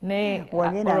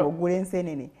 Wagenda ogula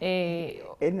ensenene?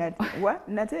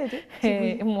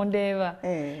 Nateete? Mundeeba.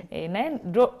 Naye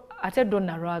ate ddo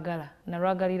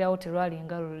nalwagalirawo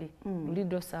terwalinga luli. Luli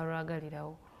ddo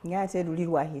saalwagalirawo. Ngate luli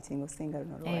lwahitinga okusinga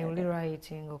luno? Luli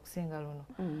lwahitinga okusinga luno.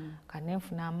 Kati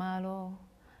nenfuna amaalo,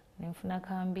 nenfuna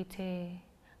kambite.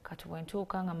 Kati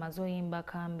bwentuuka nga maze oyimba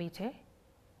kambite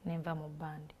nenva mu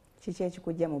bandi. Kiki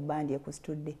ekikujja mu bandi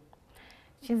ekusitudde?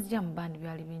 Kinzija mu bandi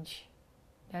byali bingi.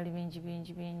 Byali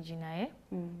bingi naye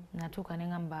natuuka ne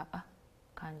ngamba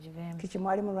kanjivemu. Kiki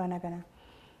mwali mulwanagana?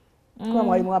 Kuba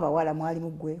mwalimu abawala,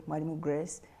 mwalimu ggwe, mwalimu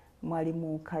Grace,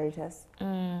 mwalimu Caritas,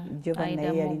 Jovan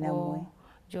naye yali nammwe.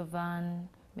 Jovan,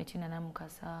 Bettina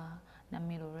Namukasa,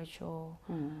 Namiro Rachel,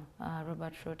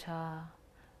 Robert Rota,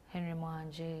 Henry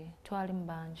Mwanje, twali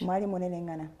mbanji. Mwali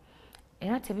munenengana?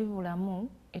 Era tebibulamu,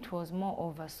 it was more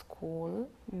of a school.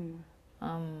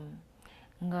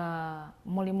 Nga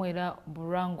mulimu era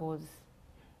burangos.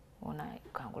 Ona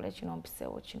kankole kino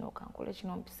mpiseewo kino, kankole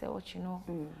kino mpiseewo kino.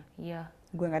 Yeah.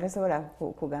 Gwe nga tasobola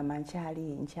kugamba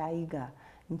nkyayiga,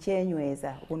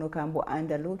 nkyenyweza, kuno kambu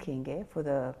underlooking for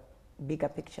the bigger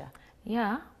picture.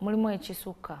 Yeah, mulimu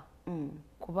ekisukka.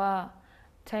 Kuba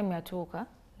time yatuuka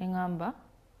ne ngamba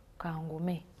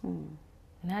kangume.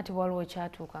 Naye ati waliwo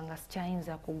ekyatuuka nga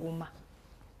sikyayinza kuguma.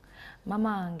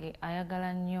 Mama wange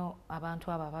ayagala nnyo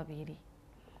abantu abo ababiri.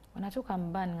 Onatuuka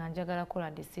mu bandi nga njagala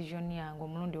kola decision yange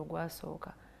omulundi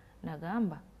ogwasooka.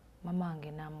 Nagamba mama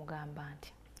wange namugamba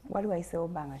nti. Wali wayiseewo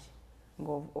bbanga ki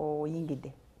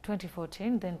ng'oyingidde?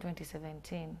 2014 then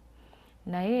 2017.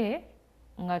 Naye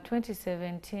nga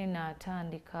 2017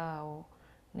 atandikaawo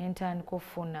ne ntandika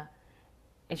okufuna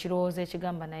ekirowoozo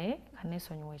ekigamba naye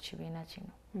kaneesonyiwa ekibiina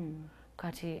kino.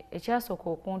 Kati ekyasooka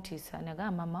okuntiisa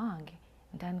nagamba mama wange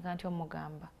ntandika nti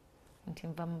omugamba nti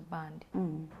nva mu bandi.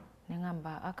 Ne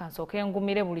ngamba akansooke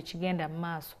ngumire buli kigenda mu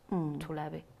maaso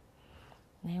tulabe.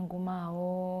 Ne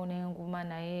ngumaawo ne nguma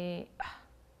naye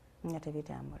nga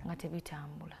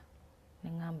tebitambula.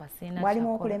 Ne ngamba sina.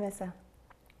 Mwalimu okulemesa?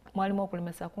 Mwalimu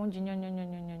okulemesa kungi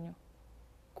nnyo.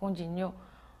 Kungi nnyo.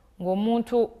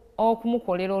 Ng'omuntu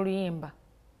okumukolera oluyimba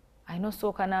alina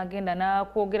osooka n'agenda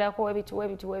n'akwogerako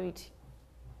webiti.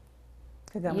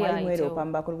 Kagamba mwalimu era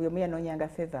opambako buli omu yanoonyanga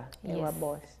favor ewa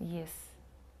boss? Yes.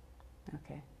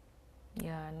 Okay.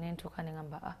 Yeah, nentuuka ne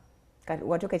ngamba kati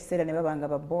watuuka ekiseera ne baba nga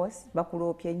ba boss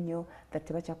bakuloopye nnyo kati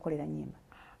tebakyakukolera nnyimba?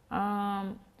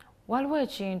 Waliwo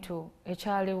ekintu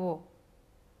ekyaliwo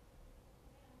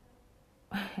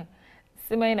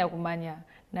simanyi kumanya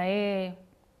naye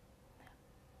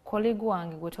kolegi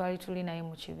wange gwe twali tuli naye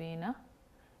mu kibiina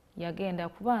yagenda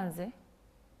kuba nze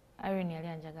Irene yali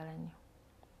anjagala nnyo.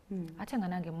 Ate nga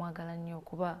nange mwagala nnyo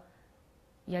kuba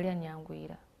yali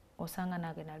anyanguyira, osanga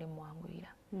nange nali mwanguyira.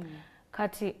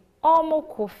 Kati omu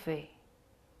ku ffe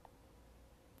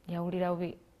yawulira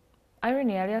bubi.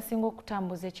 Irene yali asinga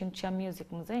okutambuza ekintu kya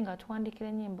music muzeyi nga tuwandikira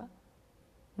ennyimba,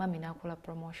 mami n'akola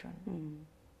promotion.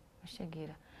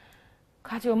 Okitegeera.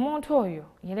 Kati omuntu oyo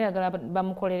yali ayagala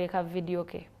bamukolere ka video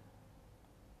ke.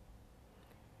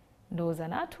 Ndowooza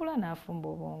n'atuula n'afumba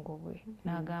obwongo bwe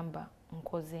n'agamba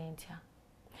nkoze ntya.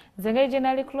 Nze engeri gye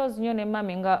nali close nnyo ne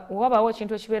mami nga wabawo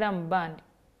ekintu ekibeera mu bandi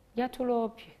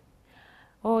yatuloopye.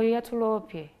 Oyo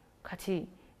yatuloopye. Kati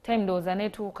time ndowooza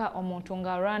neetuuka omuntu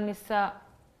ng'alwanisa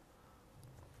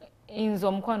nze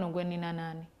omukwano gwe nnina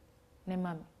naani ne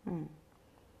mami.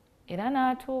 Era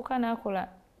n'atuuka n'akola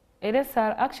era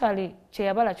actually kye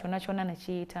yabala kyonna ne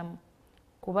kiyitamu.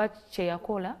 kuba kye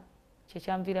yakola kye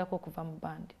kyamviirako okuva mu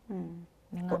bandi.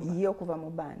 Ye okuva mu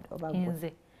bandi oba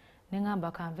nze ne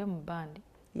ngamba kanve mu bandi.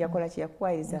 Yakola kye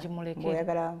yakuwayiriza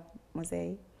ng'oyagala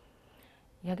muzeeyi?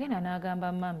 Yagenda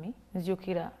n'agamba mami,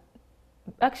 nzijukira,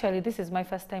 actually this is my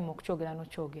first time okukyogera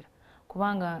n'okyogera,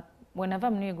 kubanga bwe nava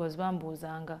mu New Eagles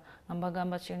bambuuzanga nga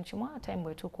mbagamba kintu kimu, time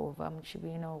bwetuuka ova mu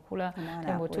kibiina okula,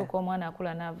 time bwetuuka omwana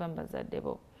akula n'ava mu bazadde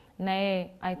bo.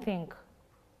 Naye I think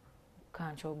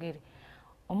kankyogere,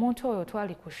 omuntu oyo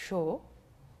twali ku show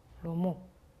lumu,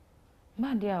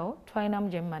 mbandi awo twalinamu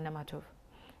Jemima Namatovu.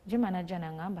 Jemima najja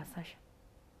n'angamba, Sasha,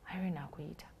 Irene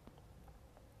akuyita.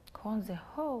 Konze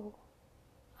ho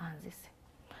anzise.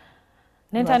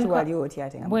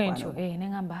 Bwentyo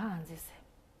nengamba anzise.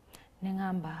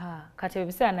 Nengamba kati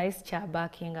ebiseera nali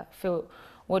sikyabakinga. Fe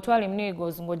wetwali mu New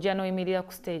Eagles ng'ojja n'oyimirira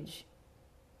ku stage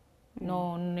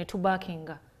ne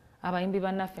tubakinga. Abayimbi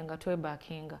bannaffe nga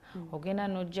twebakinga. Ogenda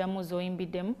n'ojjamu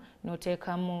z'oyimbiddemu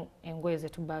n'oteekamu engoye ze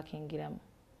tubakingiramu.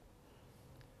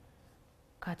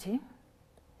 Kati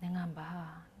nengamba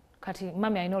kati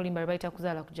mami alina olimba lwe bayita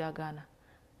kuzaala kujaagaana.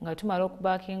 Nga tumala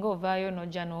okubakinga ovaayo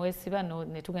n'ojja n'oweesiba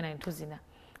ne tugenda ne tuzina.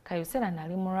 Kati ebiseera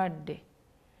nali mulwadde.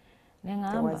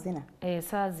 Nengamba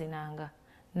saazinanga.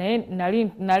 Naye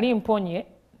nali mponye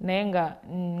naye nga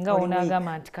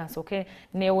onaagamba nti kansooke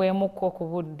neeweemukko ku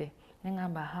budde.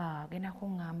 Nengamba agenda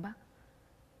kuŋŋamba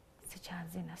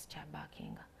sikyazina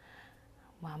sikyabakinga.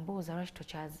 Bwambuuza lwaki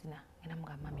tokyazina ngenda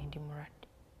mugamba mami ndi mulwadde.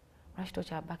 Lwaki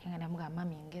tokyabakinga ngenda mugamba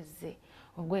mami ngezze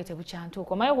obugoye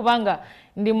tebukyantuuka. Omanyi kubanga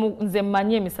nze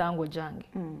mmanyi emisango gyange.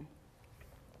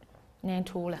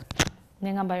 Nentuula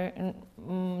nengamba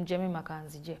Jemima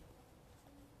kanzije.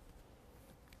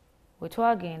 Bwe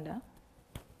twagenda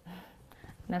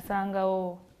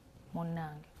nasangawo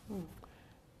munnange.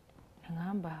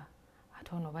 Nengamba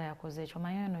ate ono oba yakoze ekyo,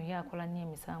 omanyi ono ye akola nnyo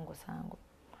emisangosango,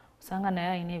 osanga naye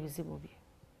alina ebizibu bye.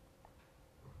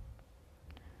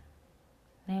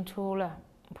 Nentuula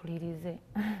mpulirize.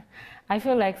 I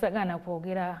feel like sagana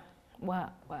kwogera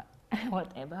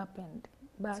whatever happened.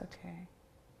 But it's okay.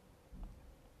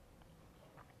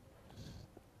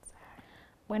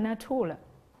 When natuula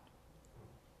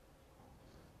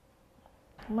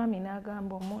mami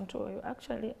n'agamba omuntu oyo,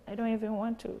 actually I don't even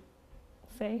want to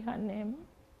say her name.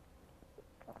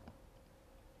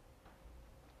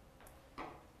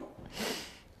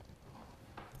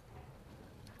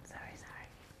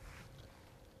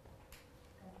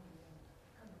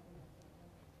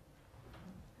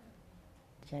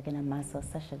 Jagina Maso,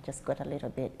 Sasha just got a little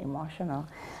bit emotional,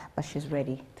 but she's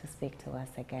ready to speak to us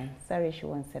again. Sorry she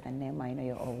won't say the name, I know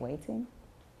you're all waiting.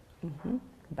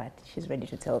 But she's ready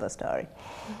to tell the story.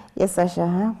 Yes,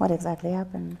 Sasha, what exactly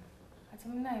happened?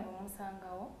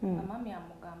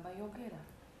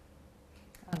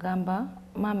 Agamba,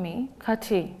 mami,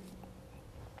 kati,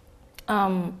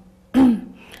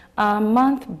 a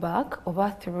month back,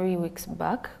 over 3 weeks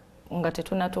back, nga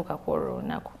tetunatuuka ku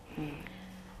olunaku.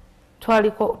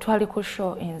 Twali ku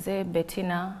show nze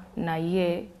Bettina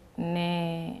naye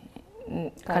ne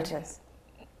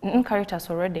Caritas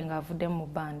already nga avudde mu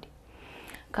bandi.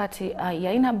 Kati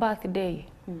yalina birthday.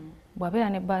 Bw'abeera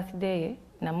ne birthday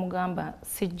namugamba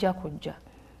sijja kujja.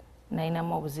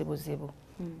 Nalinamu obuzibuzibu.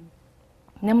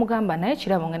 Ne mugamba naye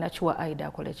kirabo ngenda kiwa Aida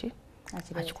akole ki?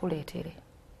 Akikuleetere.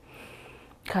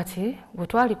 Kati bwe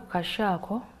twali ku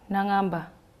kashaako nangamba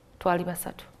twali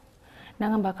basatu.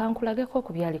 Nangamba kankulageko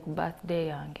ku byali ku birthday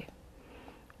yange.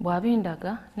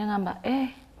 Bw'abindaga nangamba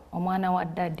omwana wa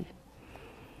daddy.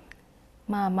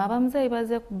 Mama abamuzeeyi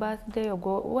baze ku birthday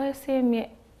ogwo weesiimye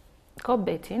ko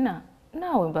Bettina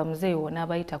naawe bamuzeeyi wona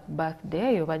abayita ku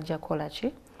birthday eyo bajja kola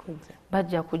ki?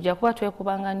 Bajja kujja kuba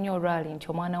twekubanga nnyo olwali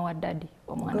nti omwana wa daddy.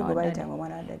 Omwana wa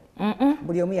daddy.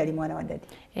 Buli omu yali mwana wa daddy.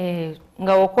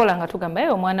 Nga okola nga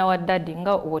tugamba omwana wa daddy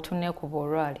nga wotuneekuba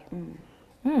olwali.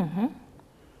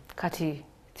 Kati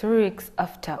 3 weeks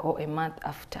after or a month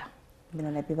after.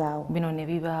 Bino ne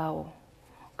bibaawo.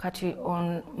 Kati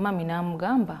mami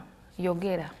namugamba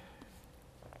yogera.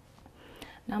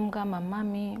 Namugamba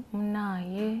mami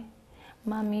munaye,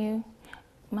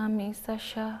 mami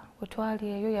Sasha wetwali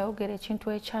eyo yayogera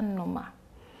ekintu ekyannuma.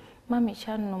 Mami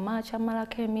kyannuma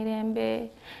kyamalako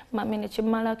emirembe, mami ne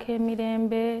kimalako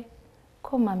emirembe.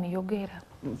 Ko mami yogera.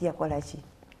 Yakola ki?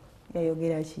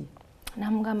 Yayogera ki?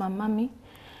 Namugamba mami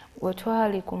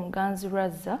wetwali ku Muganzi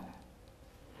Razza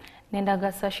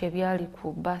nendaga Sasha ebyali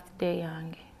ku birthday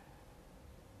yange.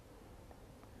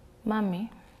 Mami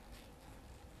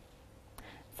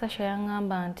Sasha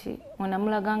yangamba nti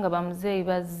onamulaganga bamuzeeyi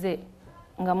bazze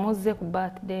nga muzze ku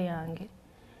birthday yange.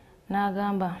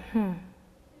 N'agamba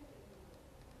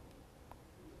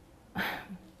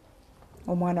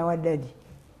omwana wa daddy.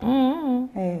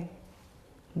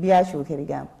 Byakyuka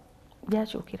ebigambo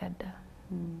byakyukira ddala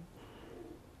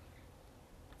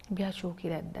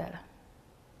byakyukira ddala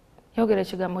yogera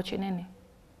ekigambo kinene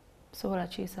sobola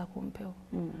kiyisa ku mpewo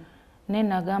naye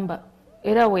nagamba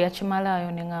era we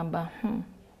yakimalaayo ne ngamba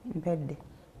mpedde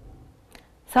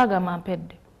saagamba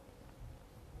mpedde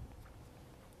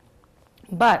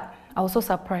but I was so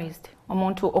surprised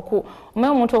omuntu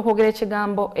okwogera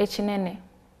ekigambo ekinene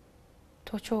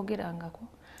tokyogerangako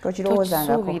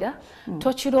tokisoobera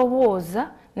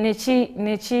tokirowooza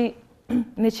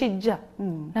nekijja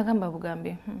nagamba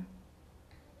bugambe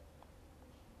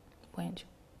bwenjo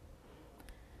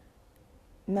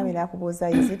nawe nakubuuza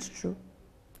is it true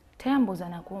teyambuuza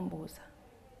nakumbuuza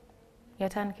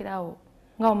yatandikirawo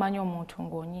nga omanyi omuntu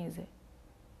ng'onyiize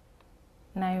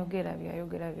nayogera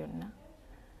byayogera byonna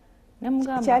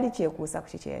nemugamba kyali kyekuusa ku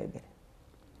kiki yayogera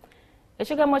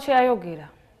ekigambo kyeyayogera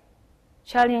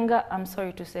kyalinga I'm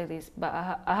sorry to say this but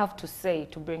I have to say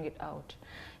to bring it out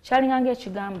kyalinga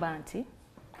ng'ekigamba nti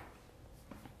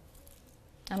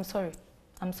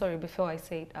I'm sorry before I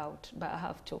say it out but I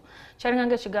have to kyalinga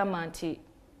ng'ekigamba nti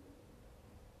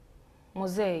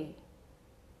muzeeyi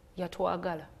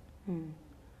yatwagala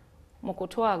mu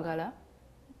kutwagala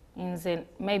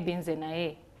maybe nze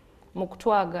naye mu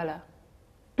kutwagala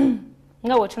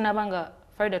nga bwe tunaba nga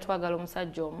Farida twagala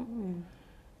omusajja omu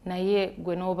naye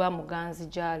gwe n'oba muganzi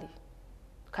gyali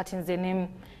kati nze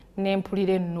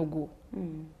nempulira ennugu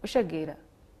okitegeera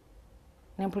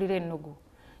nempulira ennugu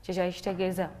kyekyali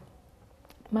kitegeeza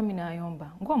mami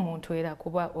n'ayomba ng'omuntu era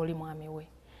kuba oli mwami we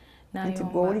nti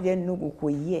bw'owulira ennugu ku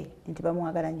ye nti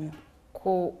bamwagala nnyo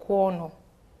kwono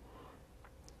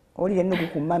owulira ennugu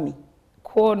ku mami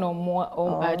kwono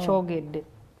akyogedde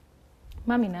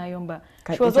mami n'ayomba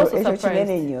ekyo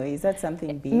kinene nnyo is that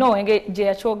something big no gye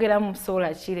yakyogeramu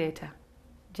sobola kireeta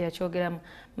gye yakyogeramu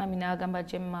mami n'agamba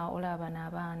Jemma olaba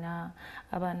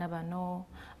abaana bano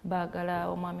baagala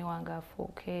omwami wange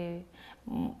afuuke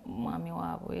mwami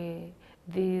waabwe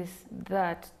this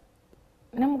that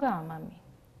nemugamba mami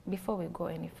before we go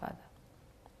any further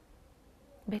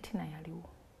Bettina yaliwo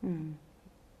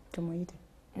tumuyite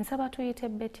nsaba tuyite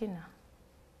Bettina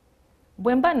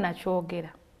bwe mba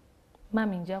nakyogera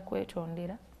mami nja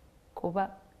kwetondera kuba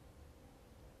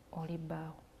oli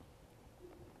bbaawo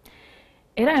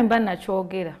era bwe mba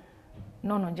nakyogera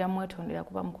noono nja mwetondera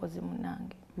kuba mukozi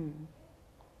munnange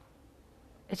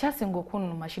ekyasinga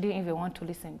okunnuma she didn't even want to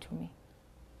listen to me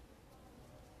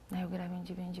nayogera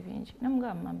bingi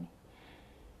namugamba mami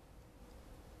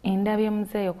endabye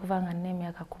muzeeyi okuva nga nina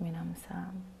emyaka 17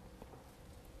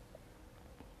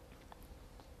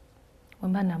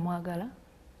 wemba namwagala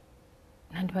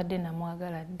nandibadde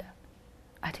namwagala dda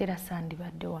ate era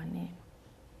sandibadde waneeno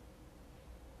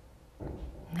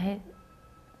naye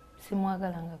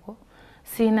simwagalangako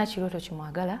siina kirooto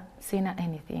kimwagala siina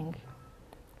anything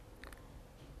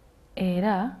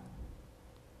era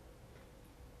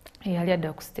yali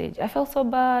adda ku stage I felt so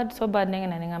bad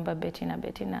nengenda nengamba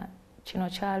Bettina kino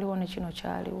kyaliwo ne kino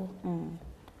kyaliwo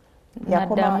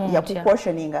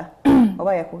yakucautioninga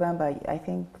oba yakugamba I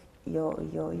think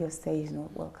your stay is not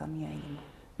welcome here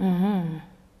anymore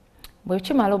bwe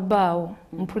kimala obbaawo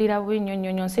mpulira bubi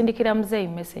nnyo nsindikira muzeeyi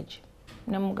message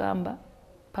nemugamba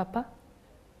papa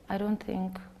I don't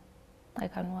think I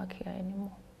can work here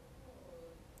anymore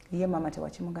ye mama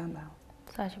tewakimugamba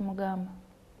saakimugamba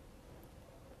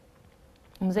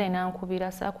muzeeyi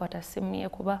nankubira saakwata simu ye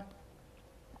kuba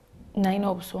nalina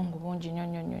obusungu bungi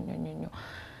nnyo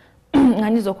nga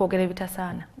nyiza okwogera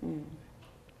ebitasaana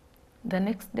the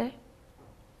next day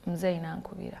muzeeyi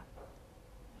nankubira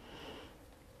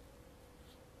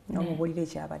nomubulira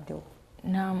ekyabaddewo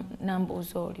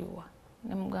nambuuza oliwa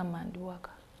nemugamba ndi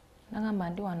waka nagamba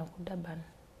ndi wano ku Durban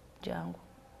jangu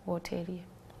woteeri ye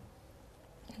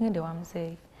ngende wa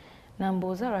muzeeyi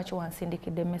nambuuza lwaki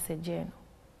wansindikidde message eno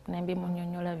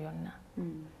nembimunnyonnyola byonna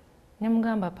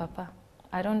nemugamba papa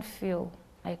I don't feel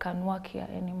I can work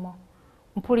here anymore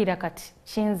mpulira kati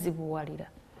kinzibuwalira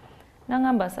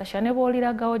nagamba Sasha ne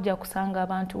bw'oliragawo ojja kusanga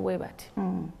abantu we bati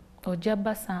ojja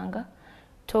basanga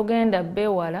togenda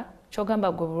beewala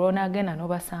kyogamba gwe bulwonaagenda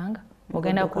n'obasanga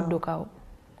ogenda kuddukawo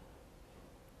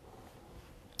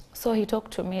so he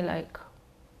talked to me like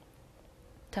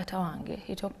tata wange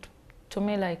he talked to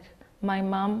me like my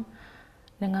mom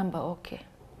nengamba okay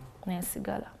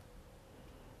nensigala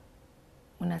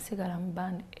unasigala mu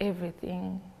band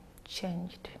everything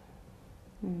changed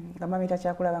mami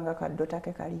takyakulaba nga kaddo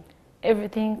take kali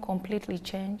everything completely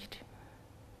changed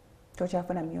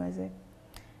tokyafuna music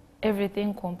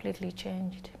everything completely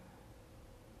changed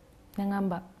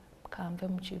nengamba kanve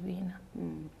mu kibiina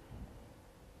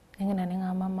Ngena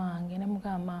ninga mama ange ne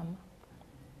muga mama.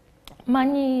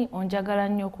 Manyi onjagala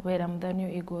nnyo okubeera mu the New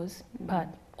Eagles, but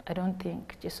I don't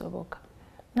think kisoboka.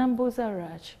 Nambuuza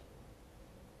lwaki.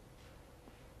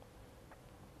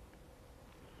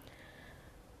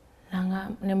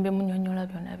 Nembe munyonyola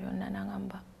byonna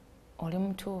nangamba oli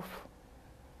mutuufu.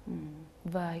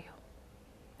 Vaayo.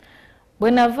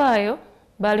 Bwe navaayo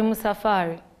bali mu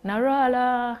safari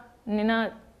nalwala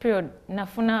nina period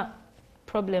nafuna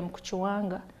problem ku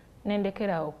kiwanga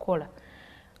nendekera okukola.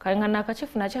 Kanga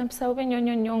nakachifuna champisa ube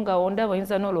nyonyo nga ondaba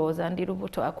oyinza n'olowooza ndi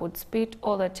lubuto. I could spit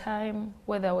all the time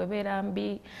whether webeera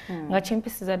mbi nga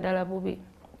chimpisiza ddala bubi.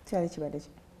 Kyali kibadde ki?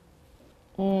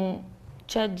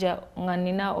 Kyajja nga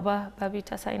nina oba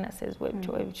babita sinuses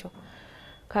webityo.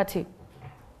 Kati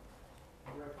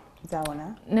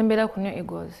zawona nembera ku New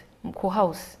Eagles ku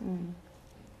house.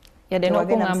 Yadde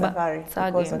n'okungamba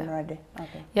saagenda.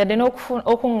 Yadde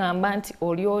n'okungamba nti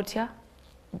oli otya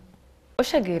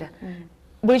oshegera.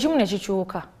 Buli kimu ne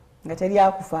kikyuka. Nga teri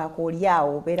akufaako oli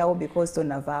awo obeerawo because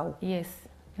tonavaawo. Yes.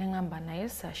 Ne ngamba naye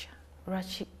Sasha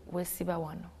lwaki weesiba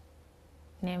wano.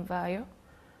 Ne nvaayo.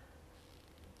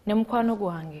 Ne mukwano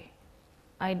gwange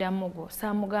Aida Mugo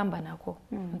saamugamba nako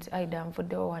nti Aida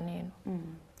nvuddewo wano eno.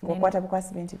 Ng'okwata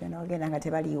bukwasi bintu byonna ogenda nga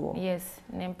tebaliiwo. Yes.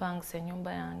 Ne mpangisa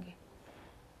ennyumba yange.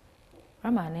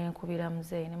 Rama ne nkubira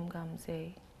muzeeyi ne mugamba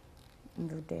muzeeyi.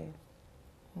 Nvuddeeyo.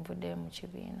 Nvudde mu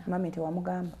kibiina. Mami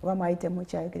tewamugamba oba mwayitemu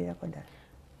kyayogererako ddala?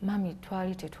 Mami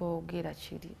twali tetwogera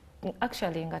kiri.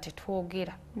 Actually nga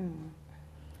tetwogera.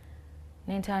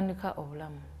 Nentandika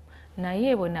obulamu.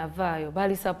 Naye bwe navaayo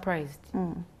bali surprised.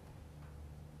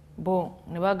 Bo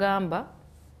ne bagamba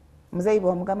muzeeyi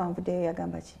bw'omugamba nvuddeyo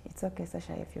yagamba ki? It's okay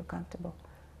Sasha if you're comfortable.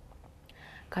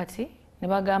 Kati ne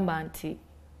bagamba nti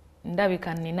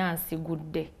ndabika nina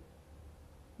nsigudde.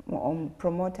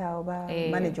 Promoter oba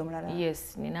manager omulala?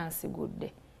 Yes, nina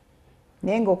nsigudde.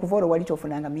 Naye ng'okuva olwo wali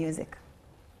tofunanga music?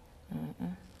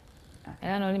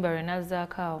 Era n'olimba lwe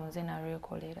nazzaako awo nze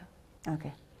nalwekolera.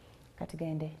 Okay. Kati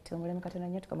gende tuwumbulemu katono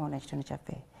nnyo tukomawo n'ekitundu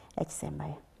kyaffe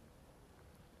ekisembayo.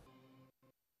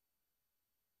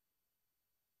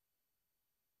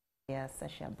 Ya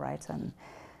Sasha Brighton.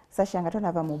 Sasha nga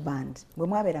tonava mu band. Bwe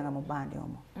mwabeeranga mu band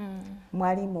omwo.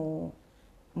 Mwali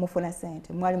mufuna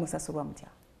ssente, mwali musasulwa mutya?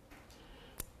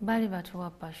 Bali batuwa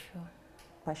pasho.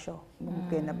 Pasho.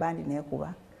 Mugenda bandi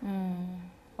neekuba.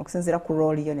 Okusinziira ku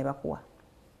rooli yo ne bakuwa.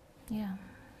 Yeah.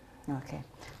 Okay.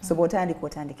 So bw'otandika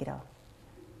otandikirawo?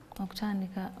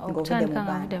 Okutandika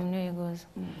nga nvudde mu New Eagles.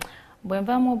 Bwe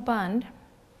nva mu band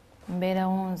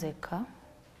mbeerawo nzekka.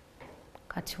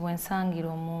 Kati wensangira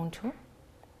omuntu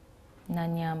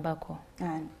nanyambako.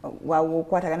 Waawo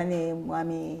okwatagana ne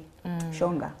mwami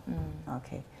Shonga?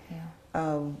 Okay.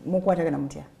 Mukwatagana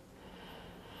mutya?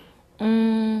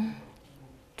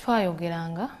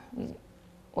 Twayogeranga.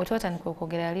 Otwatandika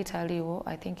okwogera yali taliiwo.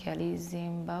 I think yali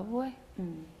Zimbabwe.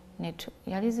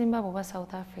 Yali Zimbabwe oba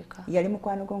South Africa. Yali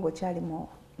mukwano gwo ng'okyali mu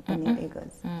New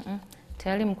Eagles?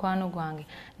 Teyali mukwano gwange.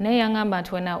 Naye yangamba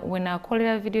nti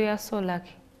wenakolera video ya So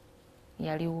Lucky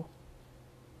yaliwo.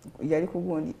 Yali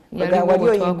kugundi? Wali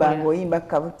oyimba ng'oyimba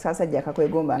kasajja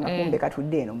kakwegombanga kumbe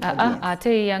katudde eno mu audience?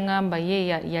 Ate yangamba ye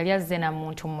yali azze na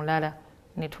muntu mulala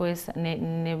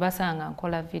ne basanga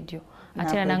nkola video.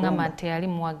 Ate era nangamba nti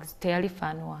teyali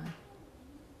faani wange.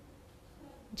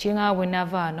 Kinga bwe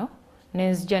nava ano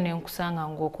nenzija ne nkusanga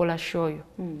ng'okola show yo.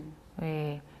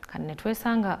 Kati ne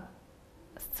twesanga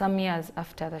some years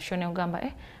after the show ne ngamba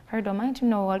Fred omanyi nti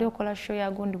no wali okola show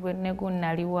ya gundi bwe ne gundi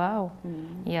naliwaawo.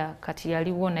 Ya kati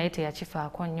yaliwo naye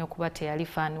teyakifaako nnyo kuba teyali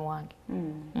faani wange.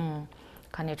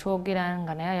 Kati ne twogera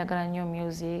nga naye ayagala nnyo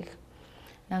music.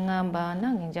 Nangamba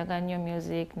nange njagala nnyo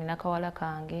music, nina kawala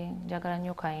kange, njagala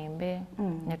nnyo kayimbe,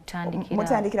 ne tutandikira.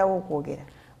 Mutandikirawo okwogera?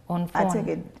 On phone.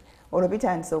 Ate olwo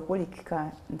bitandise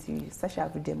okulikika nti Sasha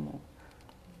avudde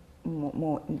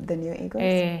mu the New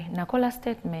Eagles? Nakola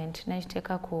statement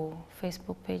nekiteeka ku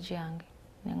Facebook page yange.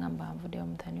 Nengamba nvuddeyo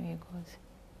mu the New Eagles.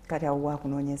 Kati awo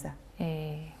waakunoonyeza?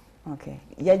 Okay.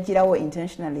 Yajjirawo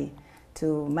intentionally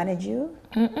to manage you?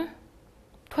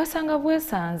 Twesanga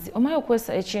bwesanzi. Omanyi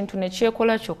okwesa ekintu ne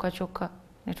kyekola kyokka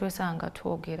ne twesanga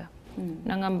twogera.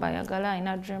 Nangamba ayagala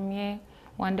alina dream ye.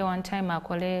 One day one time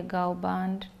akole girl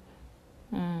band.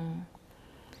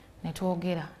 Ne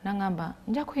twogera. Nangamba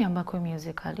nja kuyambako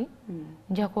musically.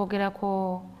 Nja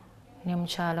kwogerako ne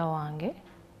mukyala wange.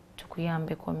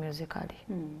 Tukuyambeko musically.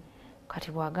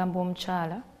 Kati bwagamba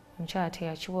omukyala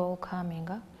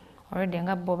teyakiwelcominga. Already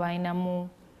nga bo balinamu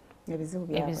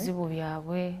ebizibu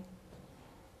byabwe.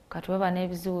 Kati baba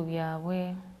n'ebizibu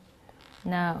byabwe.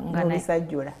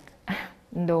 N'obisajjula?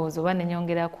 Ndowooza oba ne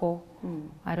nyongerako.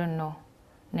 I don't know.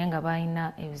 naye nga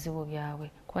balina ebizibu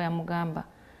byabwe kuba yamugamba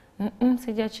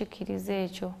sijja kikkiriza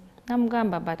ekyo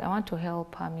namugamba but I want to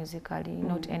help her musically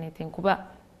not anything kuba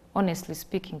honestly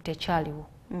speaking tekyaliwo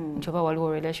nti oba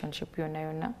waliwo relationship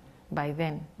yonna by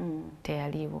then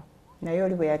teyaliwo naye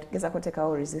oli bwe yageza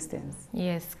kuteekawo resistance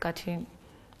yes kati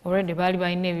already baali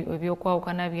balina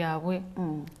ebyokwawukana byabwe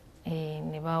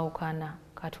ne baawukana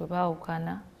kati we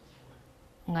baawukana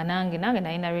nga nange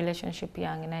nalina relationship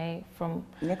yange naye from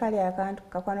ne kali akantu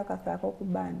kakwano kaffe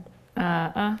ak'okubanda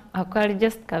akali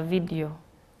just ka video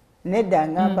nedda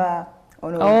ngamba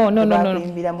ono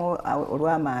bakuyimbiramu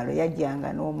olw'amaalo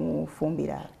yajjanga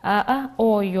n'omufumbira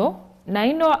oyo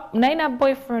nalina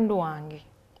boyfriend wange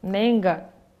naye nga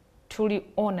tuli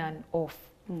on and off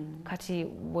kati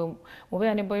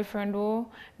mubeera ne boyfriend wo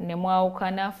ne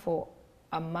mwawukana for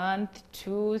a month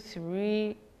 2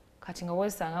 3 kati nga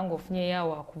weesanga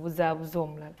ng'ofunyeyo akubuzaabuza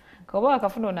omulala kaoba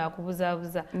wakafuna ono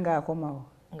akubuzaabuza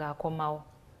ng'akomawo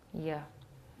yeah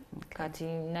kati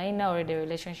nalina already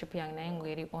relationship yange naye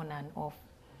ngeri on and off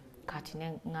kati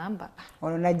ngamba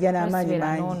ono najja n'amaanyi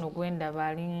mangi ono gwendaba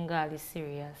alinga ali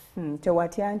serious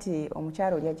tewatya nti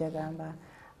omukyalo oli ajja gamba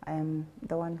I am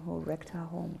the one who wrecked her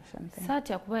home or something.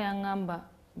 Satya kuba yangamba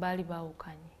bali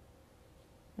baawukanye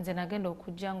nze nagenda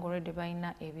okujja nga already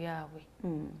balina ebyabwe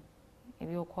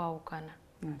ebyokwawukana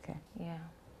okay yeah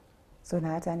so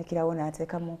n'atandikirawo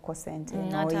n'ateekamuko sente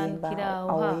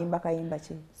n'oyimba kayimba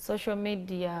ki social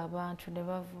media abantu ne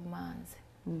bavuma nze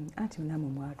anti namwe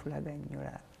mwatulaga nnyo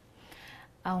la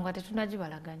awo nga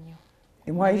tetunagibalaga nnyo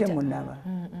emwayite munnaba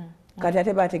kati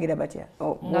ate baategera batya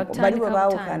bali bwe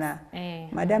baawukana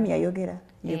madamu yayogera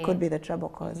you could be the trouble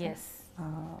cause yes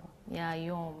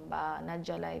yayomba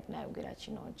najja live nayogera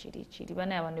kino kiri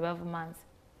banaye abantu ne bavuma nze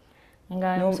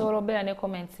nga nsobola obeera ne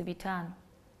comments 5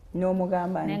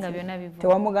 n'omugamba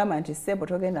tewamugamba nti sebo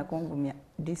togenda kunvumya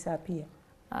disappear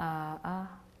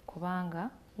kubanga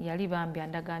yali bambi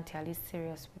andaga nti ali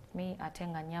serious with me ate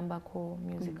nga nyambako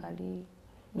musically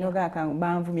noga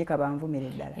banvumye kabanvumire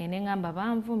ddala ne ngamba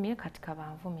banvumye kati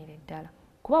kabanvumire ddala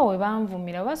kuba we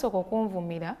banvumira basooka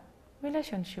okunvumira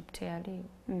relationship teyaliwo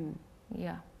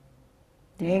yeah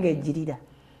naye ng'ejjirira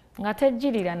nga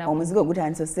tejjirira na omuzigo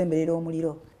gutandise osemberera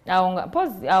omuliro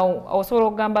awo osobola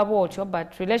okugamba bwotyo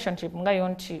but relationship nga yo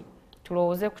nti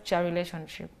tulowooze ku kya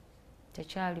relationship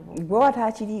tekyaliwo gwe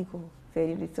watakiriiko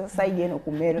saidi eno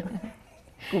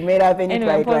kumera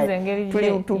avenue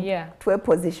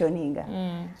twepositioninga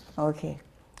okay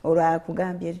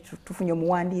olwakugambye tufunye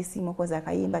omuwandiisi mukozi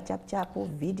akayimba chapuchapu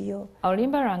video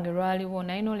oluyimba lwange lwaliwo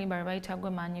naye n'oluyimba lwe bayita gwe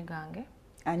maanyi gange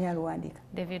ani aluwandiika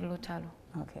David Lutalo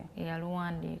okay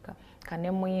yaluwandiika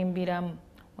kane muyimbiramu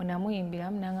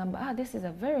wenamuyimbiramu nangamba this is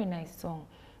a very nice song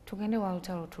tugende wa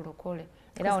Lutalo tulokole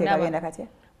era onaba katya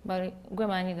bali gwe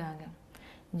maanyi gange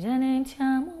jane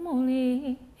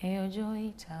ntyamumuli eyo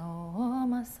joyita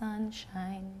my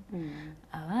sunshine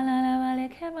abalala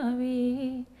baleke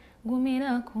babi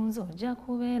gumira kunzo ojja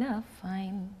kubeera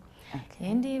fine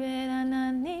endibeera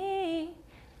nani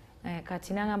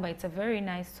kati nangamba it's a very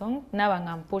nice song naba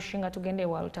nga mpushinga tugende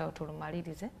wa Lutalo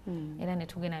tulumalirize era ne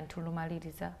tugenda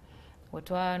ntulumaliriza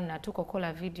wetwanatuuka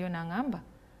okukola video nangamba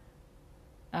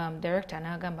director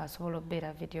nagamba asobola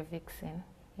obeera video vixen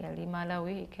yali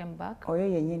Malawi he came back oyo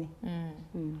yenyini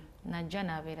najja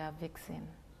n'abeera vixen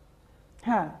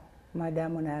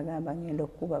madamu n'agamba ngenda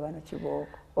okukuba bano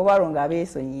kibooko oba nga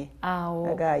abeesonyiye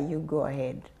aga you go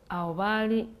ahead awo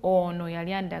baali ono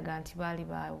yali andaga nti baali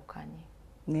baawukanye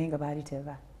naye nga baali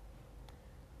teba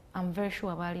I'm very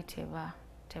sure baali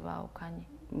tebaawukanye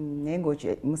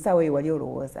naye musawo eyo wali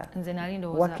olowooza nze nali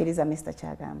ndowooza wakkiriza Mr.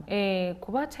 Kyagamba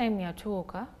kuba time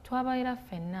yatuuka twabaira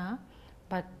ffenna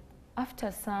but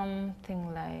after something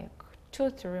like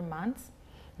 2-3 months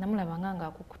namulaba nga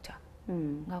akukuta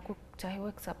he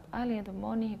wakes up early in the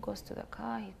morning, he goes to the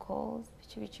car, he calls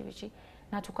bichi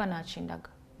natuka nachindaga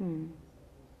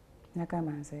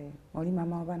nakama nze oli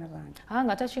mama w'abaana bange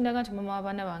nga tachindaga nti mama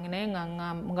w'abaana bange naye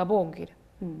nga boogera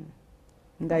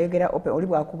ngayogera oli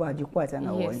bwakuba agikwata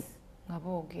nga woli nga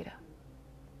boogera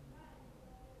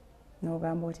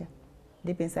n'ogamba otya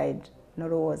deep inside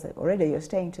nolowooza already you're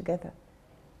staying together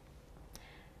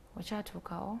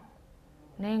okyatuukawo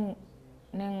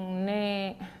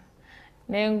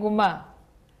nenguma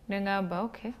nengamba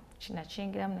okay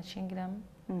nakingiramu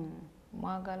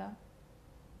mwagala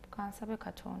kansabe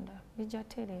Katonda bijja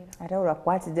tereera ate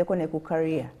olwakwatiddeko ne ku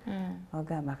career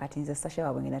ogamba kati nze Sasha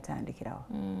waabwe ngenda tandikirawo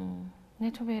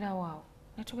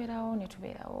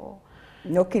netubeerawo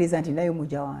nokkiriza nti nayo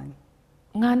mujja wange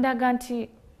nga ndaga nti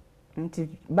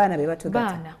baana be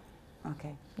batugata baana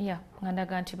Okay. Yeah,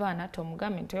 ngandaga nti baana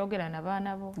tomugambe ntoyogera na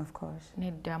baana bo. Of course.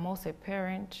 Nedda, I'm also a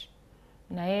parent.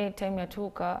 Naye time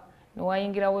yatuuka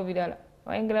newayingirawo ebirala.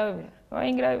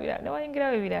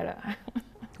 Wayingirawo ebirala.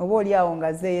 Oba oli awo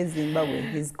nga zeeye Zimbabwe,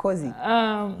 his cousin.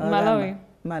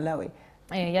 Malawi.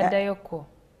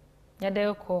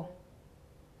 Yaddayoko.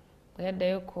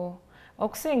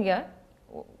 Okusinga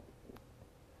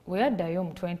we yaddayo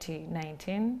mu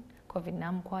 2019, COVID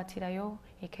namukwatirayo.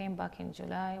 He came back in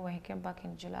July. When he came back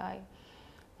in July,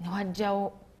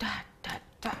 nwajjawo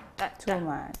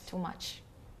too much.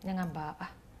 Nengamba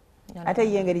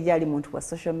ate ye engeri gyali muntu wa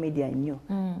social media nnyo.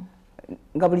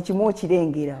 Nga buli kimu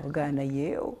okirengera oganda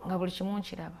yeewo. Nga buli kimu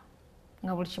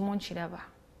nkiraba.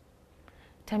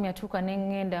 Time yatuuka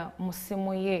n'engenda mu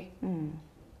ssimu ye.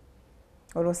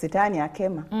 Olwo sitaani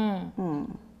akema.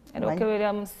 Era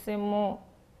okebera mu ssimu.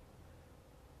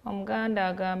 Omuganda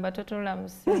agamba totunula mu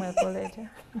ssimu ekoleta.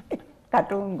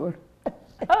 Katungulu.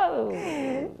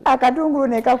 Akatungulu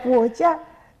ne kakwokya.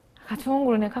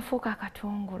 Akatungulu ne kafuuka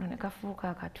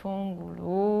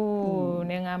akatungulu.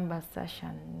 Ne ngamba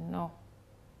Sasha, no.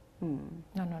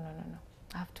 No.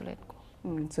 I have to let go.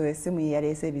 So essimu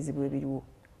yaleese ebizibu ebiriwo.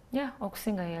 Yeah,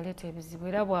 okusinga yaleeta ebizibu.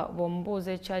 Era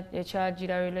bw'omubuuza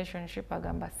ekyagira relationship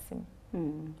agamba ssimu.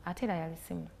 Ate era yali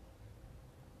ssimu.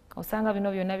 Osanga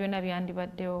bino byonna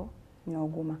byandibaddewo.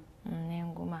 N'oguma.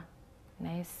 N'enguma.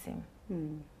 Naye ssimu.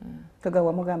 Toga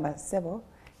wamugamba Sebo,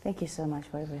 thank you so much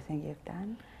for everything you've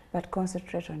done, but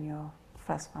concentrate on your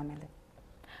first family.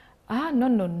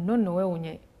 No,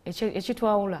 weewunye.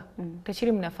 Ekitwawula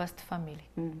tekiri muna first family.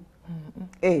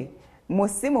 Mu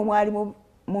ssimu mwalimu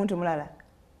muntu mulala?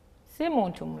 Si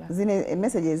muntu mulala. Zine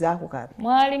message ezaakukabe?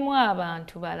 Mwalimu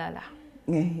abantu balala.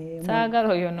 Saagala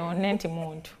oyonoone nti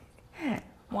muntu.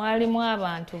 Mwalimu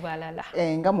abantu balala.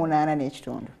 Nga 8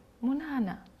 n'ekitundu.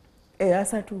 8.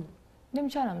 Asatu. Ndi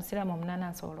mukyala musiraamu 8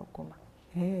 nsobola okuguma.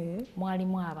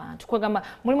 Mwalimu abantu. Kwegamba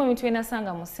mulimu ebintu bye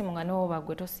nasanga mu ssimu nga n'oba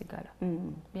gwe tosigala.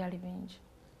 Byali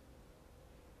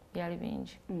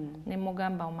bingi. Ne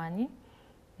mugamba omanyi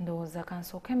ndowooza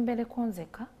kansooke mbeereko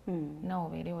nzeka nawe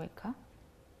obeere weka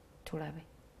tulabe.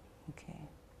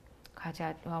 Kati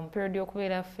mu period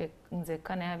y'okubeera ffe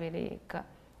nzeka naye abeere yekka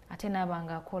ate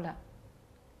n'abanga akola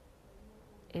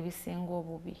ebisinga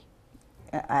obubi.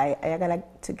 Ayagala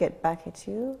to get back at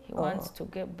you? He wants to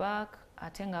get back.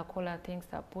 Ate ng'akola things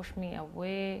that push me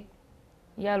away.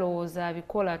 Yalowooza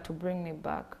abikola to bring me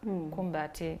back. Kumbe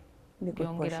ate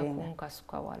byongera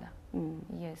kunkasuka wala.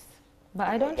 Yes. But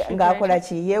I don't regret. Ng'akola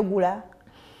ki yeegula?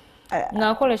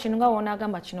 Ng'akola kino nga wona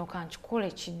agamba kino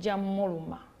kankikole kijja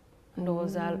muluma.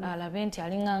 Ndowooza alabe nti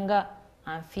alinganga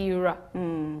anfiirwa.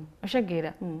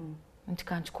 Oshegeera? Nti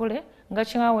kankikole nga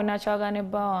kingawe nakyagala ne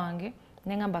bba wange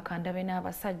nengamba kandabe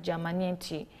n'abasajja amanye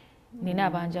nti nina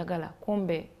abanjagala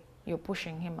kumbe you're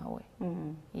pushing him away.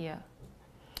 Yeah.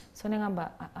 So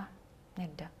nengamba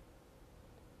nedda.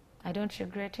 I don't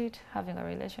regret it having a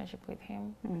relationship with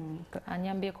him.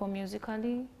 Anyambyeko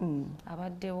musically.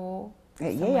 Abaddewo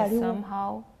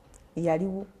somehow.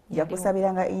 Yaliwo.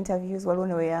 Yakusabiranga interviews waliwo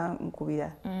ne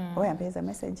weyankubira. Oba yampeeza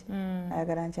message.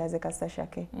 Ayagala nkyaze ka Sasha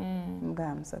ke.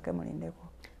 Nga musoke mulindeko.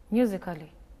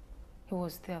 Musically, he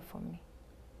was there for me.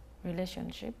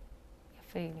 Relationship,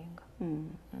 failing.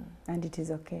 And it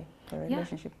is okay for a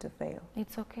relationship to fail.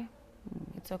 It's okay.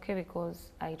 It's okay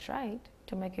because I tried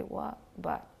to make it work,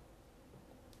 but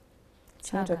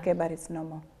it's not okay, but it's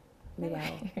normal.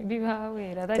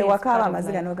 Tewakaaba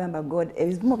amaziga n'ogamba God,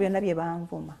 ebizibu byonna bye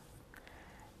banvuma.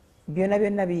 Byonna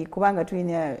kubanga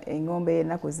tulina engombe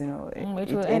y'ennaku zino.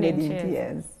 It ended in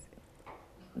tears.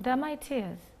 They're my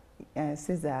tears.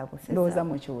 Sizaabwe ndowooza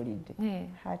mukiwulidde.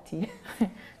 Hati.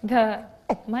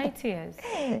 My tears.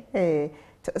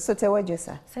 So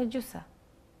tewajjusa. Sajjusa.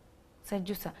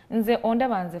 Nze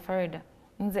ondaba nze Farida.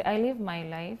 Nze I live my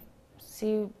life.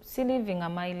 See living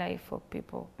my life for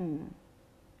people.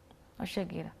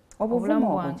 Oshegira.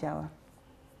 Obulamu obujjawa.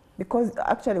 Because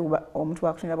actually omuntu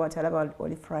wakutunira bw'ati alaba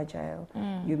oli fragile.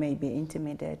 You may be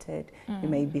intimidated. You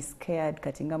may be scared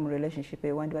kati nga mu relationship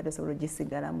ewandibadde osobola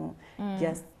ogisigalamu.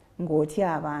 Just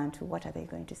ng'otya abantu, what are they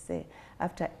going to say?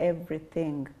 After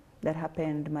everything that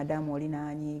happened, Madam oli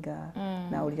n'anyiiga,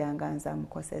 nawulira nga nze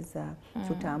amukosezza,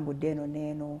 tutambudde eno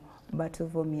n'eno,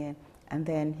 batuvumye, and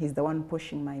then he's the one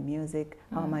pushing my music.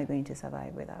 How am I going to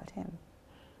survive without him?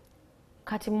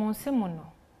 Kati mu nsi muno,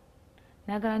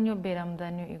 nagala nnyo beera mu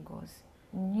the new egos.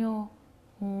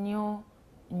 Nnyo.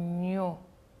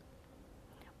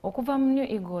 Okuva mu new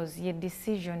egos ye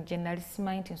decision gye nali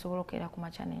simanyi nti nsobola okukeera ku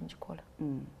makya ne ngikola.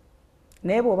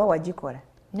 Naye bw'oba wagikola?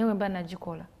 Naye bwe mba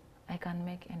nagikola, I can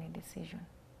make any decision.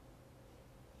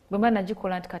 bwemba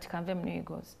nagikola nti kati kanve mu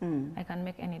Eagles I can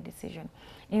make any decision.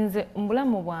 Nze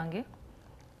mbulamu bwange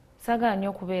sagala nnyo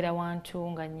okubeera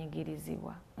wantu nga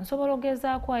nyigirizibwa. Nsobola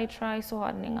ogezaako I try so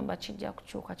hard nengamba kijja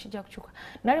kukyuka.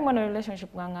 Nali mwana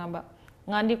relationship ngamba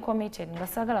nga ndi committed nga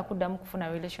sagala kuddamu kufuna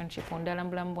relationship ndala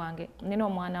mbulamu bwange. Nina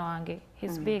omwana wange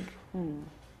he's big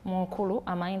mukulu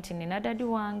amanyi nti nina dadi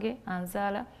wange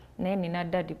anzaala naye nina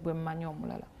dadi gwe mmanyi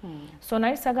omulala. So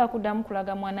nali sagala kuddamu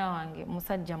kulaga mwana wange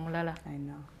musajja mulala.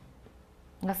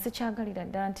 Nga sikyagalira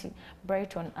dda nti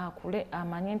Brighton akule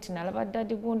amanye nti nalaba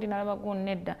dadi gundi nalaba gundi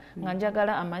nedda nga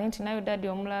njagala amanye nti nayo dadi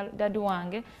omulala dadi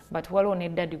wange but waliwo ne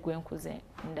dadi gwe nkuze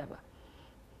ndaba.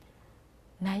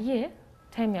 Naye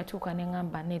time yatuuka ne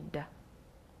ngamba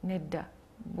nedda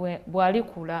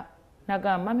bwalikula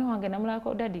nagamba mami wange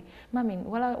namulako dadi mami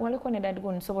waliko ne dadi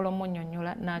gundi nsobola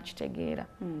omunnyonnyola n'akitegeera.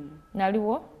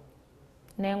 Naliwo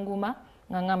n'enguma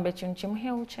nga ngamba ekintu kimu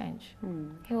he will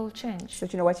change. So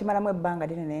kino wakimalamu ebbanga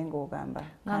linene ng'ogamba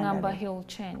nga ngamba he will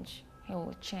change.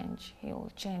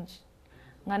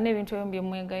 Nga n'ebintu ebyo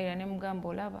byemwegayira ne mugamba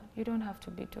olaba you don't have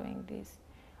to be doing this.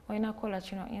 Olina kukola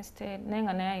kino instead. Naye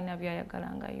nga naye alina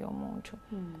byayagala nga ye omuntu.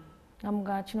 Nga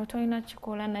mugamba kino tolina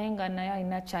kikola naye nga naye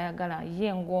alina kyayagala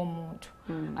ye ng'omuntu.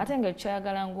 Ate nga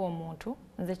kyayagala ng'omuntu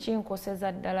nze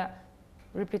kinkoseza ddala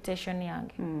reputation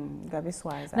yange.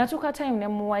 Gabiswaza. Natuka time ne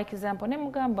muwa example ne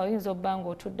mugamba oyinza obba nga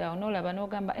otudde awo n'olaba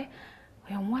n'ogamba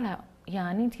oyo omuwala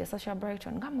yaani nti Sasha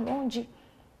Brighton nga mulungi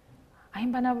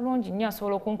ayimba na bulungi nnyo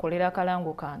asobola okunkolera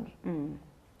akalango kange.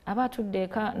 Aba atudde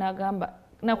eka n'agamba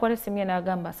nakwata essimu ye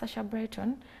n'agamba Sasha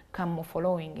Brighton kamu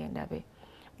following endabe.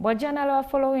 Bw'ajja n'alaba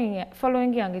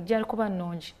following yange ejja kuba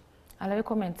nnungi alabe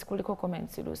comments kuliko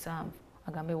comments 7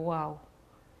 agambe wow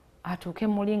atuuke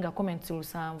mulinga comments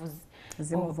 7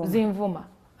 zinvuma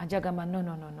ajagamba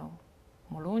no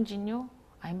mulungi nnyo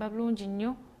ayimba bulungi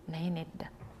nnyo naye nedda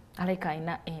aleka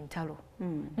ayina entalo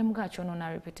ne mugaa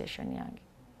kyonoona reputation yange.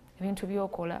 Ebintu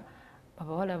byokola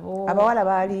abawala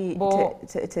baali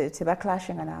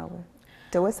tebaclashinga naawe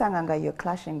tewesanga nga you're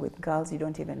clashing with girls you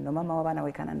don't even know mama wabana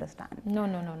we can understand no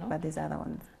but these other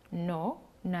ones no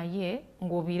naye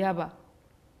ng'obiraba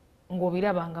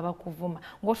nga bakuvuma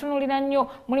ng'otunulira nnyo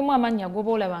mulimu amannya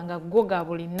goba olabanga go ga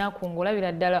buli nnaku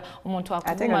ng'olabira ddala omuntu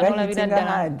akuvuma n'olabira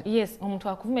ddala yes omuntu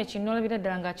akuvuma ekintu n'olabira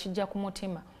ddala ng'akijja ku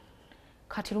mutima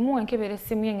kati lumu wenkebera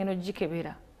essimu ye ngeno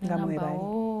gikebera ngamba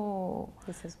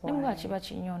nemuga kiba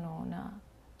kinyonoona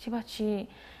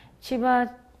kiba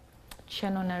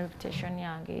kyonoona reputation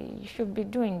yange. You should be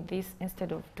doing this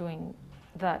instead of doing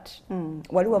that.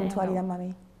 Wali wamutwalira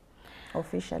mami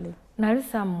officially? Nali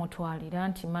saamutwalira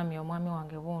nti mami omwami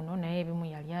wange buuno naye ebimu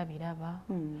yali abiraba.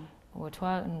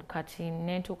 Kati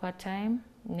nentuuka time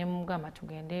ne mugamba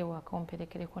tugende ewaka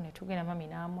omperekereko ne tugenda mami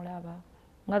n'amulaba.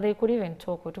 Nga they could even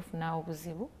talk wetufuna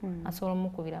obuzibu asobola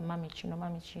omukubira mami kino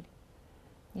mami kiri.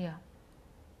 Yeah.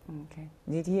 Okay.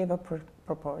 Did he ever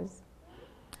propose?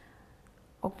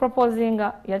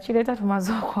 Okuproposinga yakireeta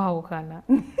tumaze okwawukana.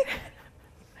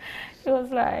 He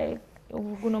was like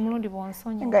guno mulundi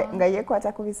bwonsonyiwa nga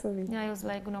yekwata ku bisubi. Yeah, he was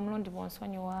like guno mulundi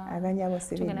bwonsonyiwa aganyabo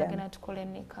sirida tugenda tukole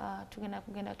nika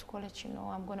tugenda tukole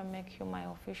kino I'm going to make you my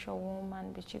official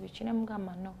woman bichi ne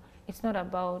mugamba no it's not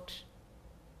about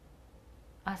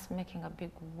us making a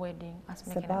big wedding us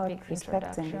making a big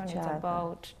introduction it's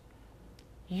about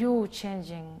you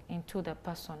changing into the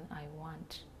person I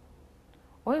want.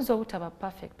 Oyinza obutaba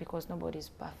perfect because nobody is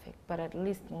perfect but at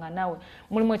least nga nawe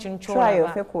mulimu ekintu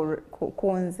kyolaba try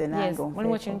kunze nange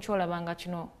mulimu ekintu kyolaba nga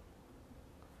kino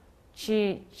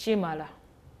kimala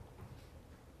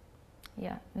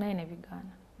yeah naye ne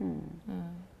bigaana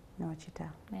n'okita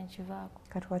n'enkivaako.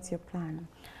 Kati what's your plan?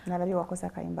 Nalabye wakoze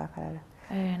akayimba akalala.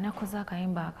 Nakoze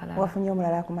akayimba akalala. Wafunye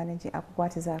omulala akumanage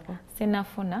akukwatizaako?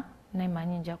 Sinafuna naye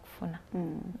manyi nja kufuna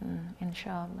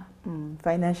inshallah.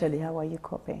 Financially how are you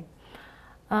coping?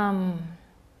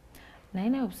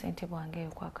 Naine obusente bwange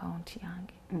ku account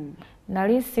yange.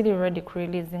 Nali siri ready ku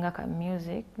releasinga ka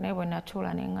music naye bwe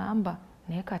natula ne ngamba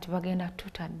naye kati bagenda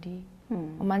tutaddi.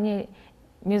 Omanye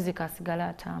music asigala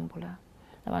atambula.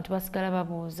 Abantu basigala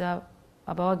babuuza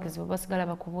abawagizi basigala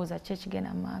bakubuuza kye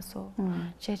kigenda maaso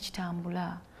kye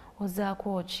kitambula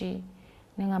ozaako ki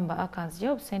ne ngamba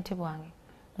akanzija obusente bwange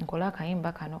nkola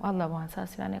akayimba kano Allah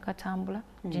bwansaasira ne katambula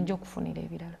jinja okufunira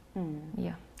ebirala.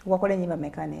 Yeah. Wakola ennyimba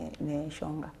mmeka ne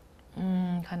Shonga?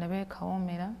 Kanabe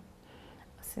Kawomera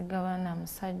Sigabana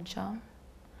Musajja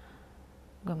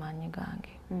Gamanyi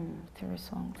gange 3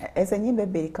 songs. Ezo ennyimba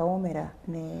ebbiri Kawomera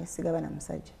ne Sigabana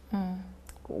Musajja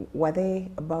were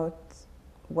they about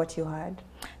what you had?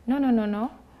 No.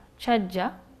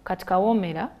 Chajja kati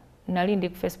Kawomera nali ndi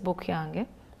ku Facebook yange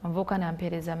Mvuka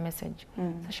nampereza message.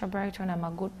 Sasha Brighton, I'm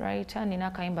a good writer.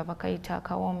 Nina kaimba bakaita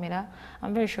akawomera.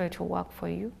 I'm very sure it will work for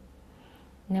you.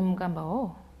 Nemugamba,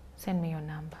 oh, send me your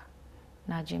number.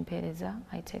 Najimpereza,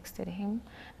 I texted him.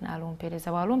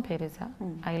 Nalumpereza, walumpereza.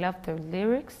 I love the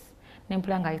lyrics.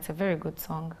 Nempulanga, it's a very good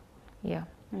song. Yeah.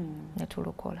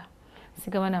 Netulukola.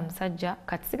 Sigabana musajja,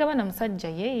 kati sigabana musajja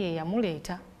yeye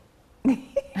yamuleeta.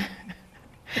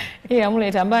 Yeye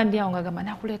yamuleeta mbandi awo ngagamba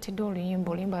nakuleetedde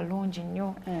oluyimba olimba lulungi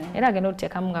nnyo. Era agenda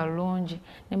okuteekamu nga lulungi.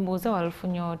 Ne mbuuza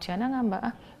walufunye otya?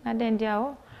 N'agamba nadde ndi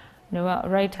awo ne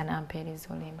writer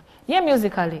nampeereza olimba. Ye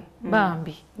musically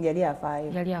bambi. Yali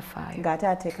afaayo. Ng'ate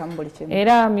ateekamu buli kimu.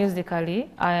 Era musically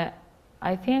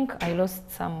I think I lost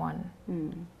someone.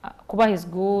 Kuba he's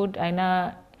good,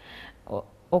 aina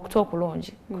okutoka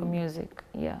kulungi ku music.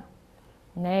 Yeah.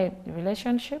 Ne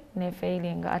relationship ne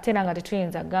failing ate nanga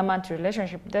tetuyinza gamba nti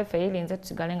relationship the failing nze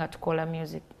tusigale nga tukola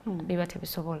music biba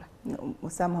tebisobola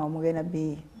somehow mugenda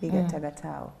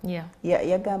bigatagatawo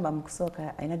yagamba mu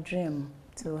kusooka aina dream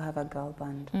to have a girl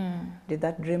band. Did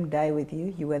that dream die with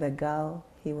you? You were the girl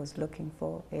he was looking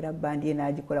for. Era band ye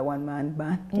n'agikola one man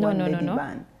band, one lady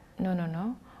band.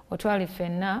 No. Otwali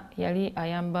fenna yali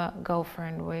ayamba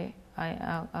girlfriend we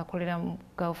akolera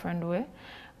girlfriend we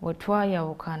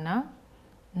bwetwayawukana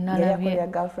nalabye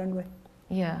girlfriend we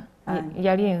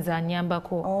yali nze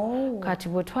anyambako kati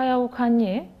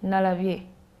bwetwayawukanye nalabye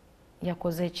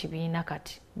yakoze ekibiina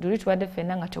kati duli tubadde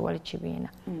fenna nga tewali kibiina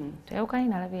twayawukanye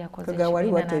nalabye yakoze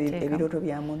ekibiina ebirooto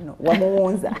bya munno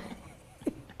wamuwunza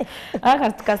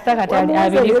kasita kati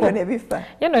abiriko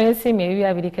yeno yesiimye ebyo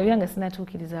abiriko ebyange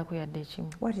sinatuukirizaako yadde ekimu.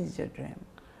 What is your dream?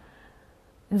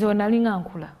 Nze nalinga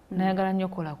nkula nayagala nnyo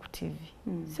kola ku TV.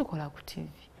 Sikola ku TV.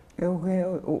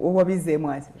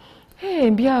 Owabizeemu ati?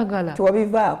 Mbyagala.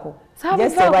 Tiwabivaako?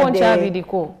 Sabivaako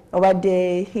nkyabiriko.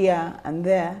 Obadde here and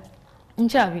there?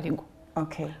 Nkyabiriko.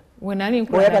 Okay. We nali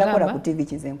nkula nagamba. Oyagala kola ku TV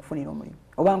kize nkufunira omulimu.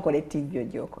 Oba nkole TV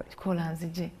ogyokole. Kola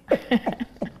nzije.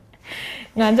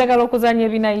 Nga njagala okuzanya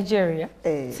ebi Nigeria.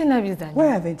 Sinabizanya. Why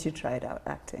haven't you tried out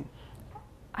acting?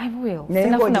 I will.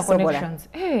 Sinafuna connections.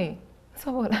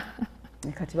 Nsobola.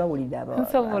 Kati bawulidde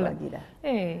abagira.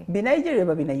 Bi Nigeria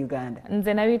ba bina Uganda.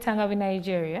 Nze nabiyitanga bi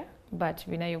Nigeria but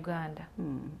bina Uganda.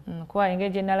 Kuba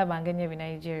engeri nalaba ngenye bi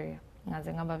Nigeria.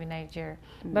 Nze ngamba bi Nigeria.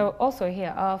 But also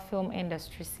here our film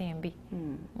industry simbi.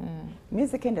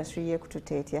 Music industry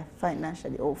yekututeetya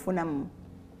financially ofunamu.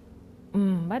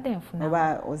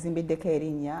 Oba ozimbiddeko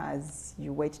erinnya as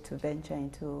you wait to venture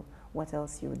into what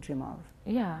else you dream of?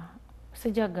 Yeah.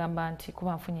 Sijja gamba nti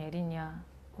kuba nfunye erinnya,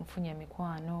 nfunye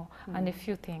mikwano and a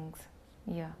few things.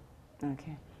 Yeah.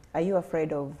 Okay. Are you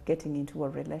afraid of getting into a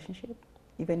relationship?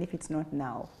 Even if it's not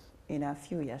now, in a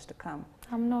few years to come?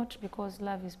 I'm not, because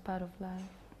love is part of life.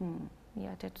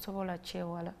 Yeah, tetusobola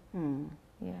kyewala.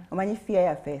 Yeah. Omanyi fear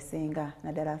yaffe esinga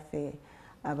naddala ffe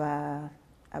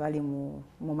abali mu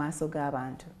maaso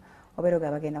g'abantu obeera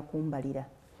bagenda kumbalira.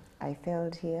 I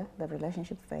failed here, the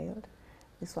relationship failed,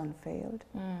 this one failed,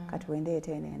 kati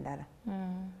wendeeta eno endala.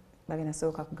 Bagenda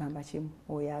sooka kugamba kimu,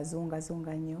 oyo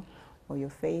azungazunga nnyo, oyo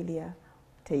failure,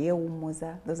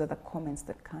 teyeewummuza. Those are the comments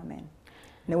that come in.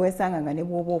 Ne weesanga nga ne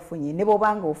bw'oba ofunye, ne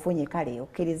bw'obanga ofunye kale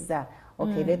okkiriza,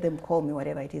 okay, let them call me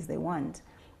whatever it is they want.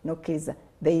 Nokkiriza,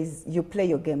 you play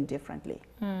your game differently.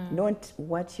 Not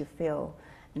what you feel.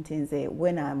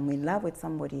 When I'm in love with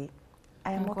somebody,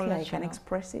 I am okay, I can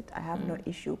express it, I have no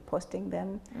issue posting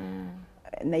them.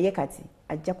 Naye kati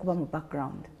ajja kuba mu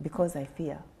background because I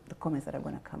fear the comments that are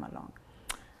going to come along.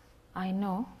 I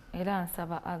know, era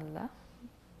nsaba Allah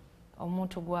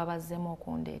omuntu gw'abazzemu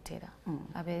okundeetera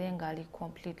abeere nga ali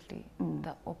completely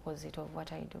the opposite of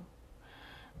what I do.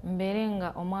 Mbeere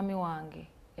nga omwami wange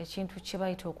ekintu kye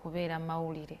bayita okubeera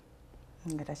mawulire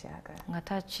nga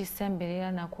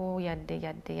takisemberera nako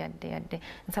yadde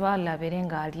nsaba Allah abeere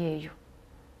nga ali eyo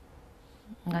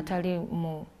nga tali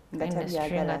mu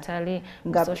industry nga tali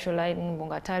socializing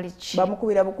nga tali ki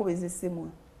bamukubira bukubizi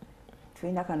simu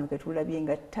tulina kano ke tulabye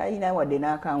nga talina wadde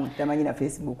n'account tamanyi na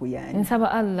Facebook yani.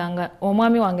 Nsaba Allah nga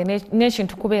omwami wange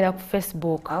n'ekintu kubeera ku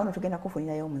Facebook awo no tugenda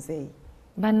kufunirayo omuzeeyi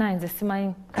bannange nze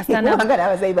simanyi kasana wangala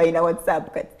abazeeyi balina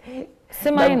WhatsApp kati.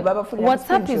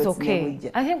 WhatsApp is okay.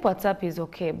 I think WhatsApp is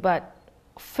okay, but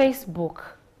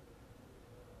Facebook.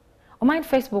 Omanyi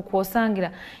Facebook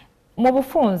wosangira mu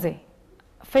bufunze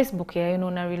Facebook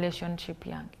yayonona relationship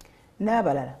yange.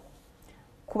 N'abalala.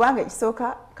 Kubanga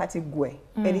ekisooka kati gwe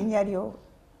erinnya lyo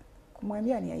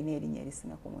kumwembi ani alina erinnya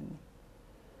erisinga ku munne.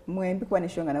 Mwembi kuba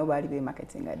neshonga nabo baali be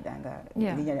marketing addanga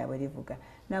erinnya lyabwe livuga.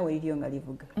 Naawe liryo nga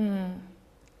livuga.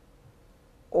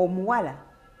 Omuwala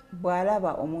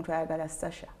bw'alaba omuntu ayagala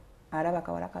Sasha, alaba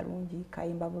kawala kalungi,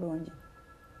 kayimba bulungi.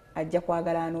 ajja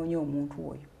kwagala anoonye omuntu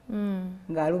oyo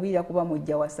ng'alubirira kuba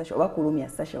mujja wa Sasha oba kulumya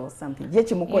Sasha or something je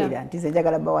kimukolera nti nze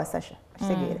njagala bba wa Sasha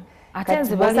kitegeera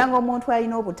kati bw'osanga omuntu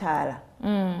alina obutaala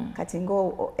kati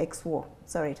ngo ex-war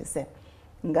sorry to say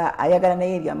nga ayagala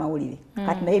naye ebyamawulire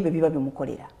kati naye bye biba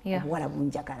bimukolera obuwala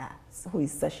bunjagala who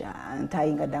is Sasha and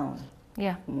tying her down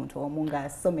omuntu omu nga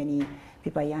so many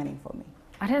people are yearning for me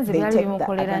ate nze byali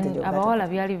bimukolera abawala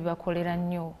byali bibakolera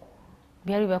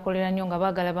nnyo nga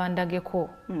baagala bandageko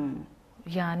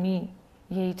yani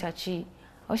yeeyita ki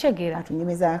oshegera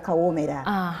atunyumiza akawoomera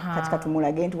kati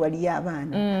katumulage nti waliyo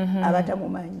abaana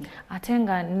abatamumanyi ate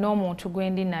nga n'omuntu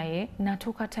gwendi naye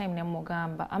natuuka time ne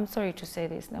mugamba I'm sorry to say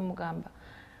this ne mugamba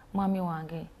mwami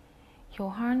wange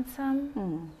you're handsome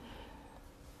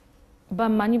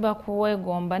bamanyi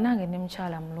bakuwegomba nange ne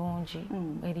mukyala mulungi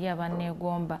eri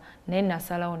abanneegomba naye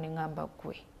nasalawo ne ngamba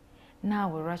gwe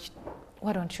naawe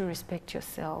why don't you respect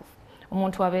yourself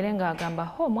omuntu abeere ng'agamba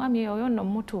ho mwami oyo nno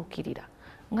mutuukirira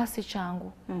nga si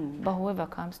kyangu but whoever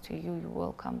comes to you you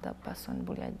welcome that person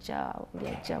buli ajja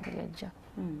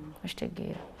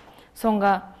okitegeera so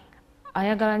nga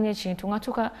ayagala nnyo ekintu nga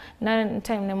tuka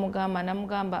time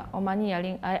namugamba omanyi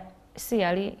yali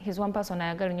his one person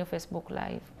ayagala nnyo Facebook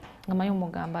live nga manyi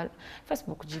omugamba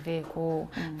Facebook giveeko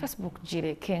Facebook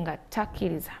gireke nga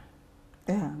takkiriza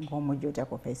ng'omujjuuta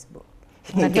ku Facebook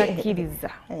nga takkiriza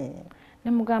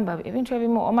nemugamba ebintu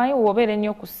ebimu omanyi wobeera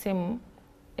ennyo ku ssimu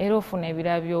era ofuna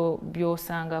ebirabyo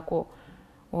by'osangako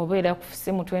obeera ku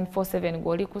ssimu 24/7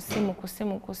 ng'oli ku ssimu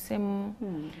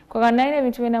kwaga naye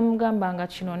ebintu bye namugamba nga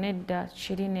kino nedda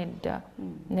kiri nedda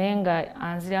naye nga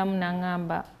anziramu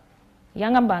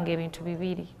yangambanga ebintu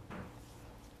bibiri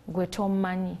gwe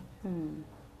tommanyi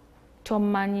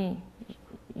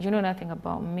you know nothing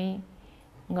about me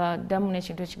nga ddamu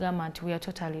n'ekintu ekigamba nti we are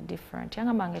totally different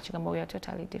yangambanga ekigamba we are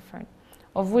totally different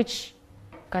of which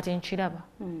kati nkiraba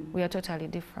we are totally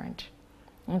different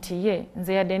nti ye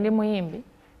nze yadde ndi muyimbi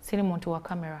siri muntu wa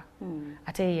camera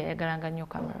ate ye yayagalanga nnyo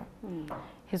camera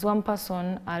his one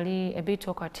person ali a bit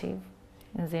talkative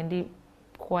nze ndi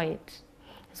quiet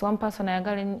his one person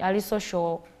ali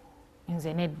social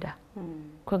nze nedda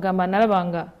kwegamba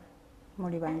nalabanga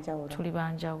tuli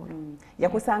banjawulo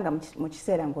yakusanga mu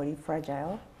kiseera ng'oli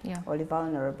fragile oli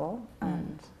vulnerable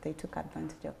and they took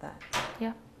advantage of that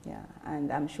yeah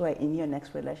and I'm sure in your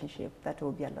next relationship that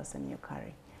will be a lesson you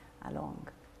carry along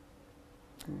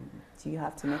so you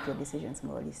have to make your decisions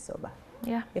more sober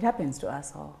it happens to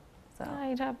us all so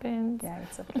it happens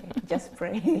it's okay just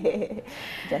pray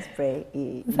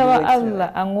saba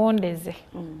Allah angondeze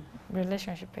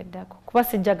relationship eddako kuba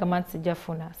sijjagamba nti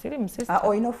sijjafuna siri musista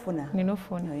oinofuna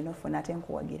ate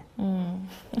nkuwagira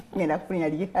ngenda kufunira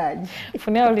lihaji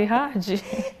funira lihaji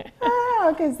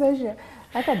okay Sasha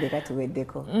akadde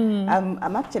katuweddeko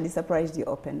I'm actually surprised you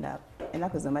opened up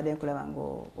ennaku zombadde nkulaba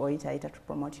ngo oyita to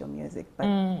promote your music but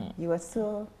you were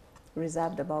so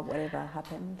reserved about whatever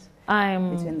happened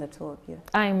between the two of you.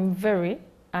 I'm very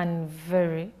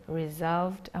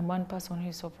reserved. I'm one person who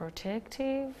is so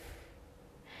protective.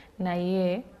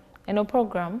 Naye eno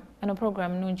program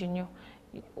nungi nnyo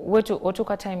wetu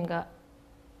otuka time ga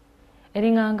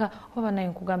eringanga oba naye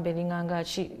nkugamba eringanga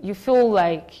ki you feel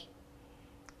like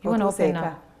you want to open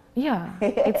up.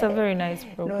 It's a very nice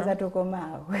program.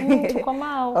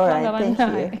 All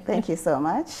right, thank you so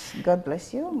much. God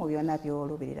bless you. May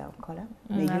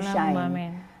you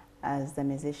shine as the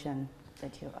musician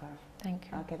that you are. Thank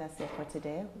you. Okay, that's it for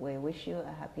today. We wish you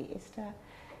a happy Easter.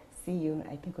 See you,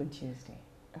 I think, on Tuesday.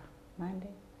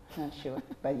 Monday? Not sure.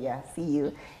 But yeah, see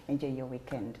you. Enjoy your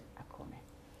weekend.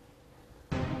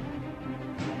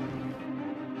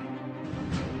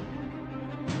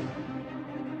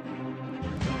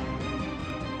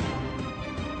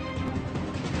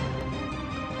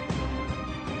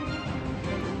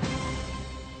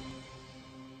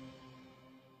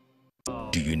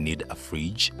 Do you need a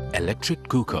fridge, electric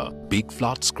cooker, big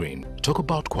flat screen? Talk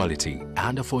about quality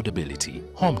and affordability.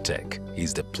 HomeTech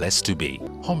is the place to be.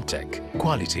 HomeTech,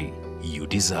 quality you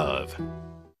deserve.